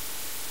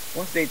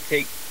 Once they,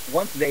 the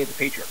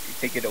patriarchy,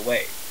 take it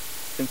away,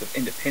 sense of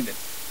independence,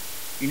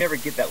 you never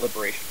get that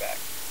liberation back.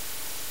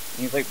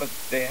 And he's like, but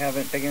they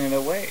haven't taken it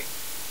away.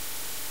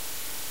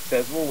 He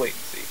says, we'll wait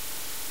and see.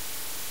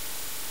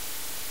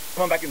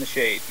 Come on back in the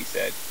shade, he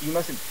said. You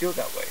mustn't feel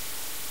that way.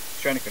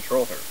 He's trying to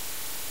control her.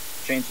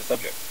 Change the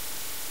subject.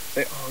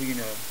 Say, oh, you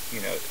know,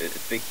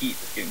 it's the heat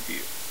that's getting to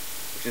you.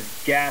 Which is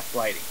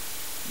gaslighting,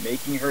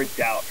 making her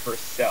doubt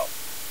herself.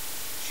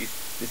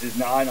 This is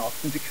not an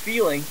authentic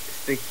feeling,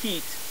 it's the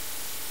heat,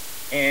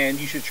 and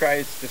you should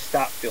try to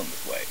stop feeling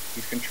this way.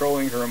 He's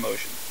controlling her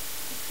emotions.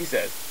 He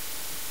says,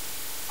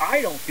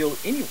 I don't feel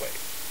anyway.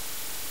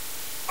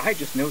 I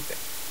just know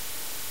things.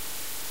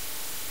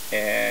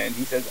 And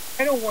he says,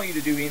 I don't want you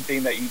to do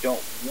anything that you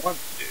don't want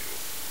to do.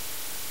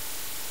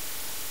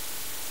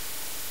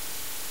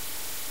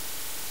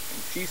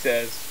 And she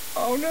says,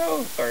 oh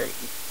no, sorry, let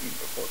me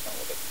pull it down a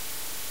little bit.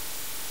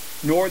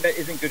 Nor that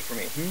isn't good for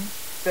me.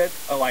 Said,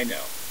 oh, I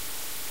know.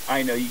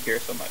 I know you care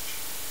so much.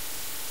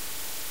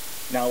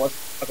 Now let's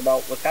talk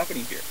about what's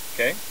happening here,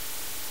 okay?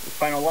 The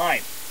final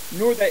line.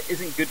 Nor that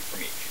isn't good for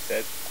me, she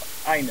said.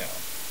 I know.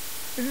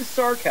 This is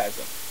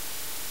sarcasm,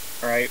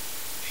 all right?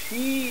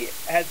 She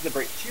has the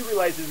break. She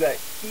realizes that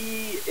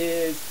he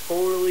is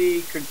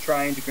totally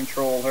trying to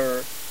control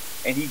her,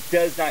 and he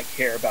does not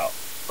care about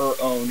her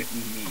own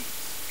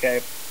needs,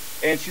 okay?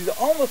 And she's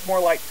almost more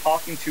like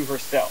talking to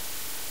herself,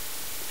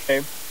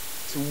 okay?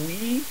 So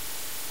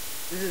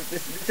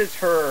this is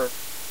her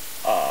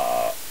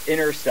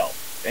inner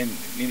self, and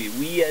maybe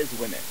we as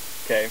women,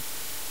 okay?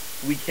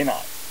 We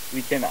cannot,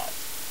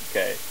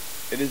 okay?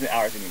 It isn't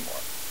ours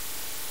anymore.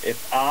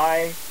 If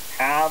I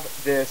have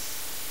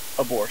this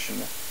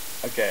abortion,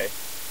 okay,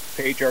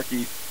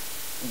 patriarchy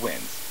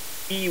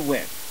wins. He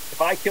wins.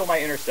 If I kill my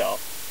inner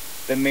self,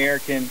 the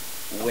American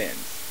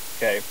wins,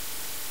 okay?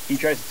 He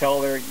tries to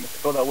tell her, you must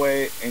feel that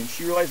way, and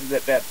she realizes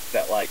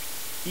that like,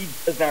 he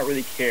does not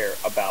really care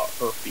about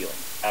her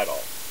feelings at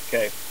all,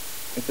 okay?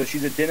 And so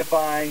she's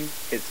identifying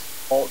his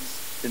false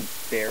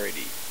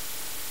sincerity.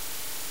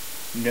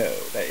 No,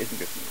 that isn't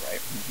good for me,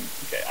 right?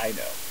 Okay,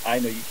 I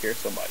know you care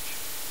so much.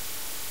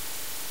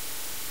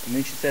 And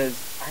then she says,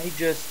 I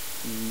just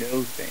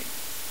know things.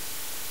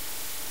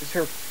 This is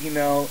her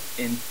female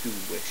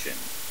intuition.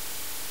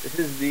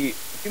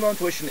 Female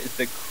intuition is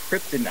the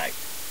kryptonite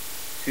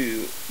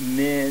to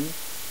men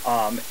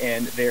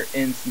and their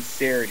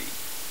insincerity,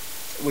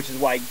 which is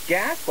why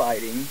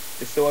gaslighting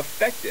is so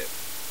effective,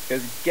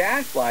 because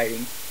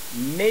gaslighting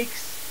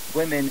makes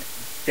women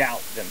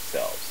doubt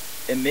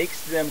themselves. It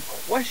makes them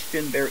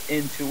question their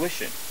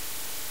intuition,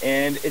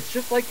 and it's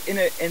just like in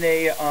a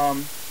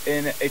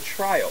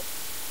trial.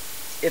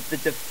 If the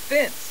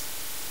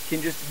defense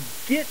can just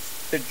get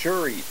the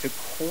jury to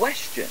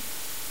question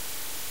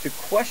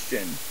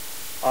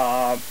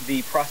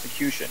the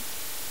prosecution,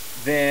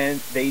 then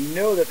they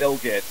know that they'll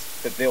get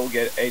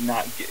a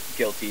not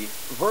guilty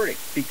verdict,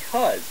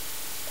 because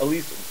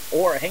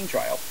or a hang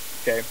trial,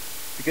 okay?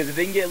 Because if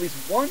they can get at least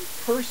one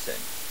person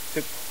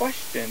to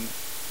question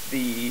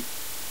the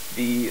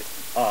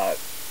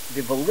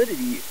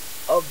validity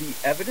of the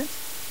evidence,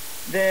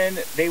 then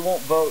they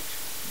won't vote.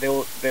 They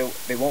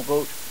won't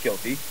vote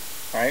guilty,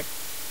 right?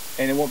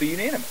 And it won't be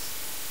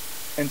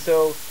unanimous. And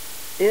so,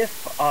 if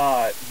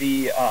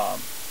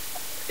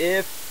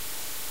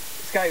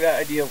it's kind of that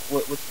idea of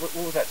what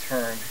was that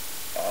term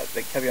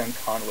that Kellyanne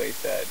Conway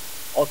said?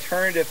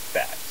 Alternative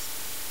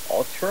facts.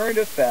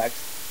 Alternative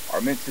facts are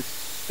meant to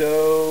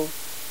sow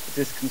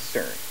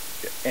disconcern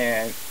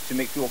and to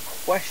make people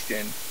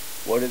question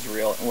what is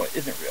real and what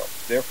isn't real.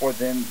 Therefore,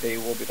 then they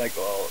will be like,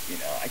 well,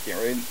 I can't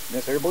really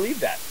necessarily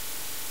believe that.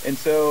 And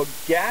so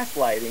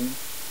gaslighting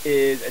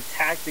is a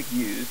tactic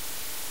used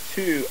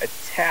to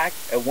attack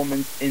a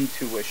woman's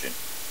intuition,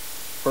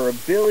 her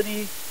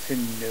ability to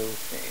know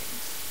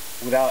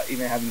things without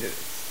even having to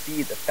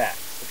see the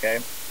facts, okay?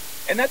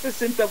 And that's a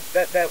sense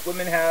that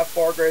women have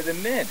far greater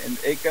than men, and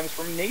it comes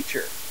from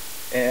nature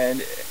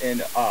and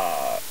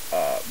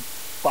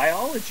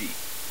biology,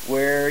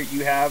 where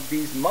you have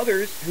these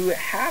mothers who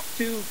have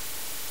to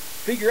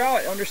figure out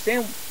and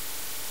understand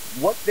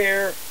what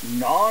their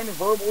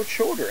nonverbal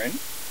children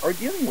are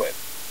dealing with.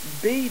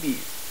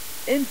 Babies,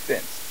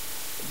 infants,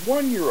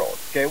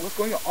 1-year-olds, okay? What's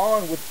going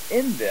on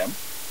within them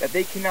that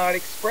they cannot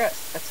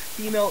express? That's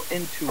female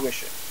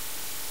intuition,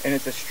 and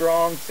it's a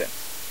strong sense.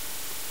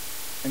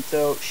 And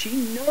so she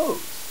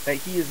knows that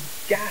he is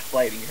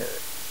gaslighting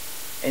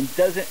her and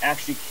doesn't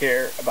actually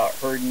care about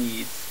her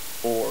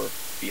needs or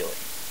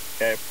feelings,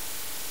 okay?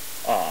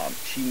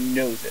 She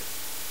knows it,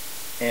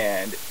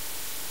 and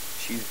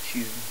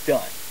she's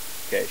done,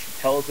 okay? She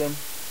tells him,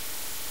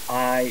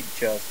 I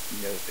just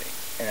know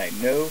things, and I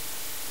know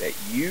that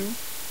you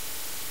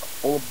are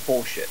full of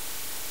bullshit,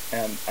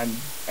 and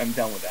I'm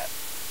done with that,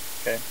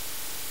 okay?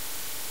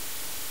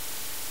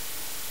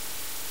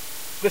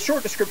 The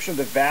short description of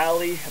the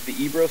valley of the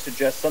Ebro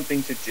suggests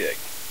something to Jig.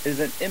 It is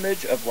an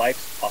image of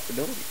life's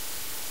possibilities.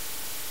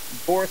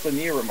 Boris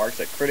Lanier remarks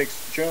that critics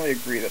generally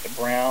agree that the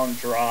brown,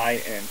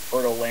 dry, and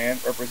infertile land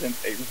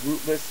represents a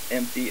rootless,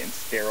 empty, and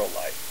sterile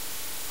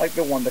life, like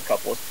the one the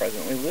couple is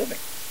presently living,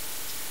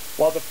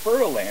 while the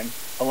fertile land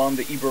along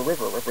the Ebro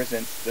River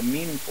represents the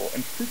meaningful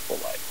and fruitful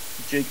life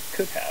Jig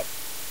could have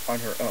on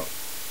her own.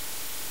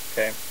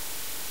 Okay?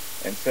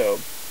 And so,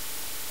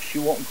 she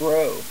won't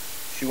grow,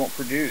 she won't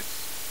produce,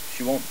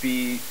 she won't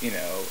be,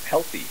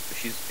 healthy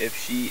if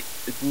she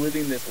is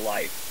living this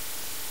life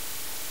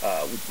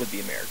with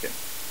the American.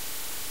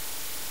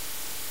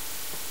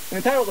 And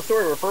the title of the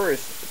story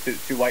refers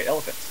to white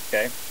elephants,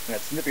 okay? And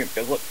that's significant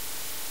because, look,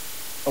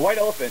 a white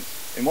elephant,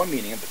 in one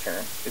meaning of the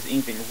term, is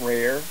anything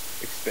rare,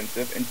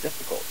 expensive, and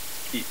difficult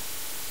to keep.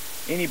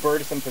 Any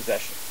burdensome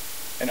possession.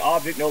 An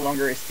object no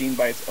longer is seen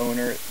by its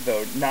owner,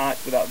 though not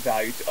without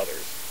value to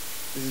others.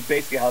 This is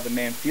basically how the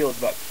man feels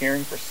about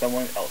caring for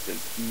someone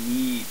else's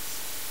needs.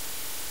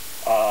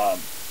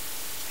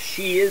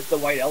 She is the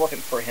white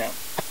elephant for him,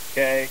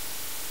 okay?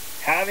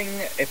 Having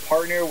a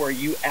partner where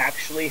you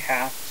actually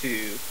have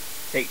to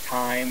take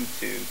time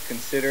to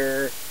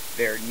consider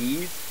their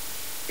needs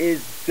is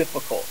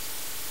difficult.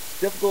 It's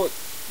difficult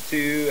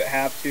to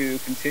have to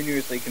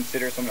continuously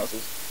consider someone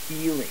else's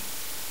feelings.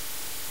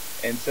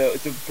 And so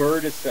it's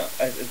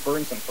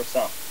burdensome for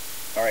some.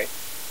 All right,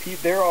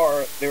 there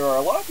are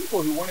a lot of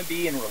people who want to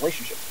be in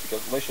relationships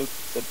because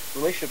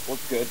relationships look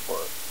good for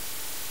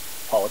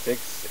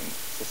politics and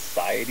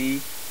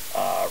society.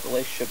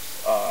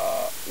 Relationships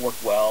work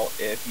well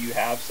if you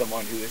have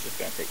someone who is just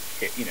going to take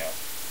care,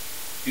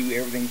 do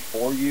everything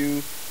for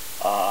you.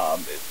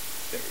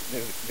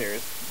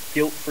 There's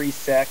guilt-free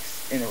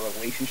sex in a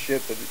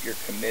relationship so that you're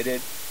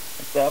committed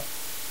and stuff.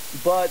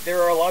 But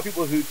there are a lot of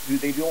people who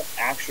they don't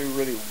actually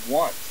really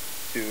want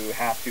to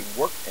have to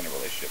work in a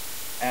relationship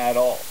at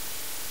all.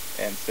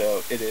 And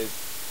so it is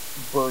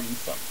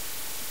burdensome,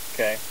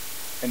 okay,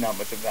 and not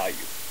much of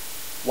value.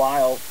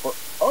 While for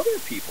other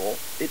people,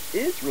 it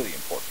is really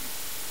important.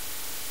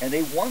 And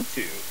they want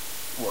to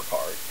work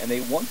hard, and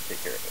they want to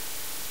take care of it.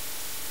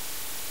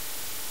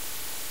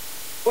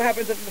 What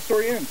happens after the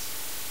story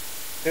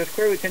ends? There's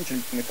clearly tension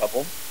between the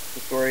couple. The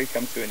story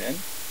comes to an end.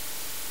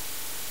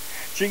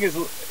 Jig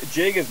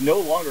is no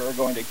longer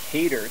going to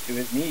cater to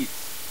his needs.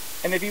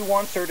 And if he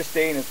wants her to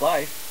stay in his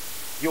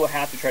life, he will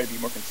have to try to be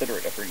more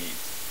considerate of her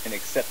needs and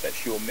accept that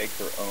she will make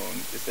her own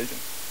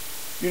decisions.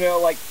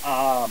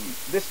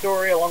 This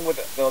story, along with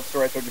the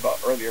story I told you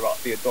about earlier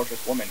about the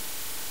adulterous woman,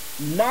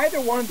 neither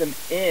one of them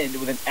end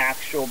with an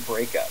actual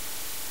breakup.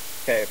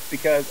 Okay,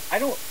 because I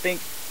don't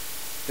think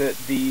that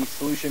the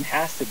solution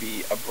has to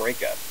be a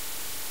breakup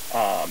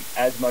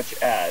as much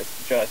as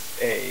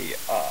just a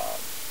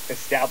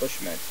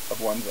establishment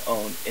of one's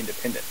own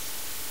independence.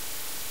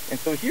 And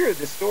so here,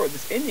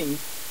 this ending,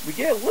 we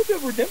get a little bit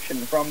of redemption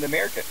from the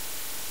American.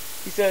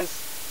 He says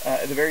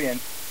at the very end,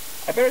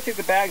 "I better take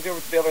the bags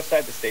over to the other side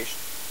of the station."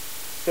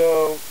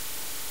 So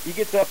he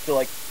gets up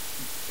to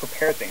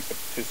prepare things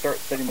to start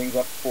setting things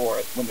up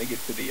for when they get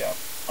to the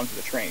onto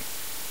the train.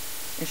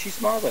 And she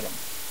smiles at him.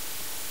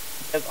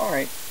 He says, "All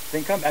right,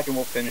 then come back and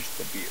we'll finish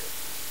the beer.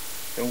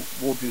 Then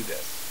we'll do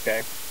this,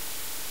 okay?"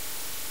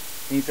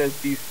 And he says,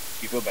 "Do you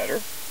feel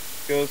better?"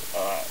 He goes,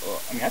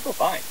 "Well, I feel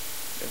fine.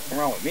 There's nothing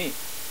wrong with me.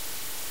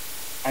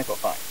 I feel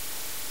fine."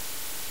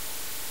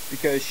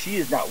 Because she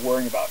is not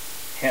worrying about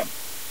him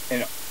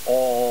and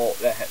all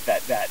that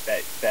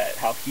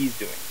how he's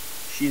doing.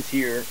 She's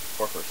here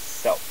for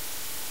herself.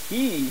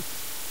 He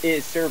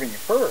is serving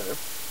her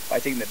by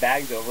taking the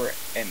bags over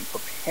and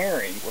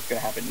preparing what's going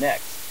to happen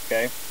next,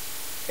 okay?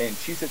 And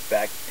she sits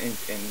back and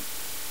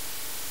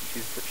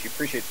she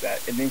appreciates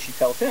that, and then she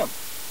tells him,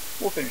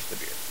 "We'll finish the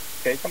beer.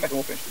 Okay, come back and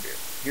we'll finish the beer.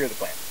 Here are the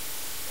plans."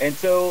 And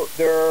so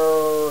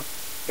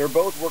they're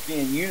both working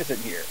in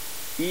unison here.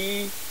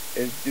 He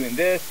is doing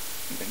this,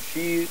 and then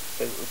she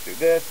says, "Let's do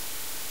this,"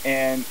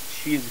 and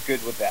she's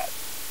good with that.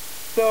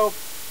 So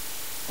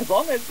as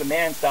long as the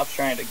man stops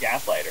trying to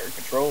gaslight her,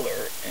 control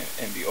her,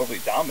 and be overly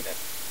dominant,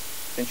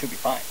 then she'll be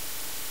fine.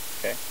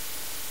 Okay?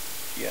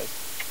 She has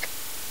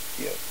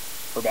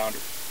her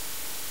boundaries.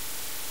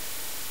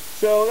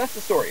 So that's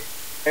the story.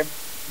 Okay?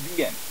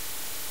 The end.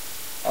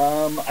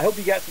 I hope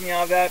you got something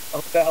out of that. I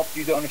hope that helped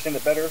you to understand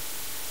it better.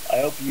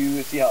 I hope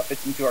you see how it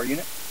fits into our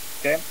unit.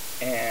 Okay?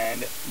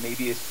 And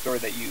maybe it's a story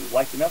that you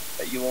liked enough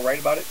that you will write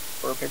about it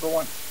for paper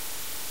one.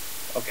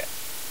 Okay.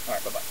 All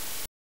right. Bye-bye.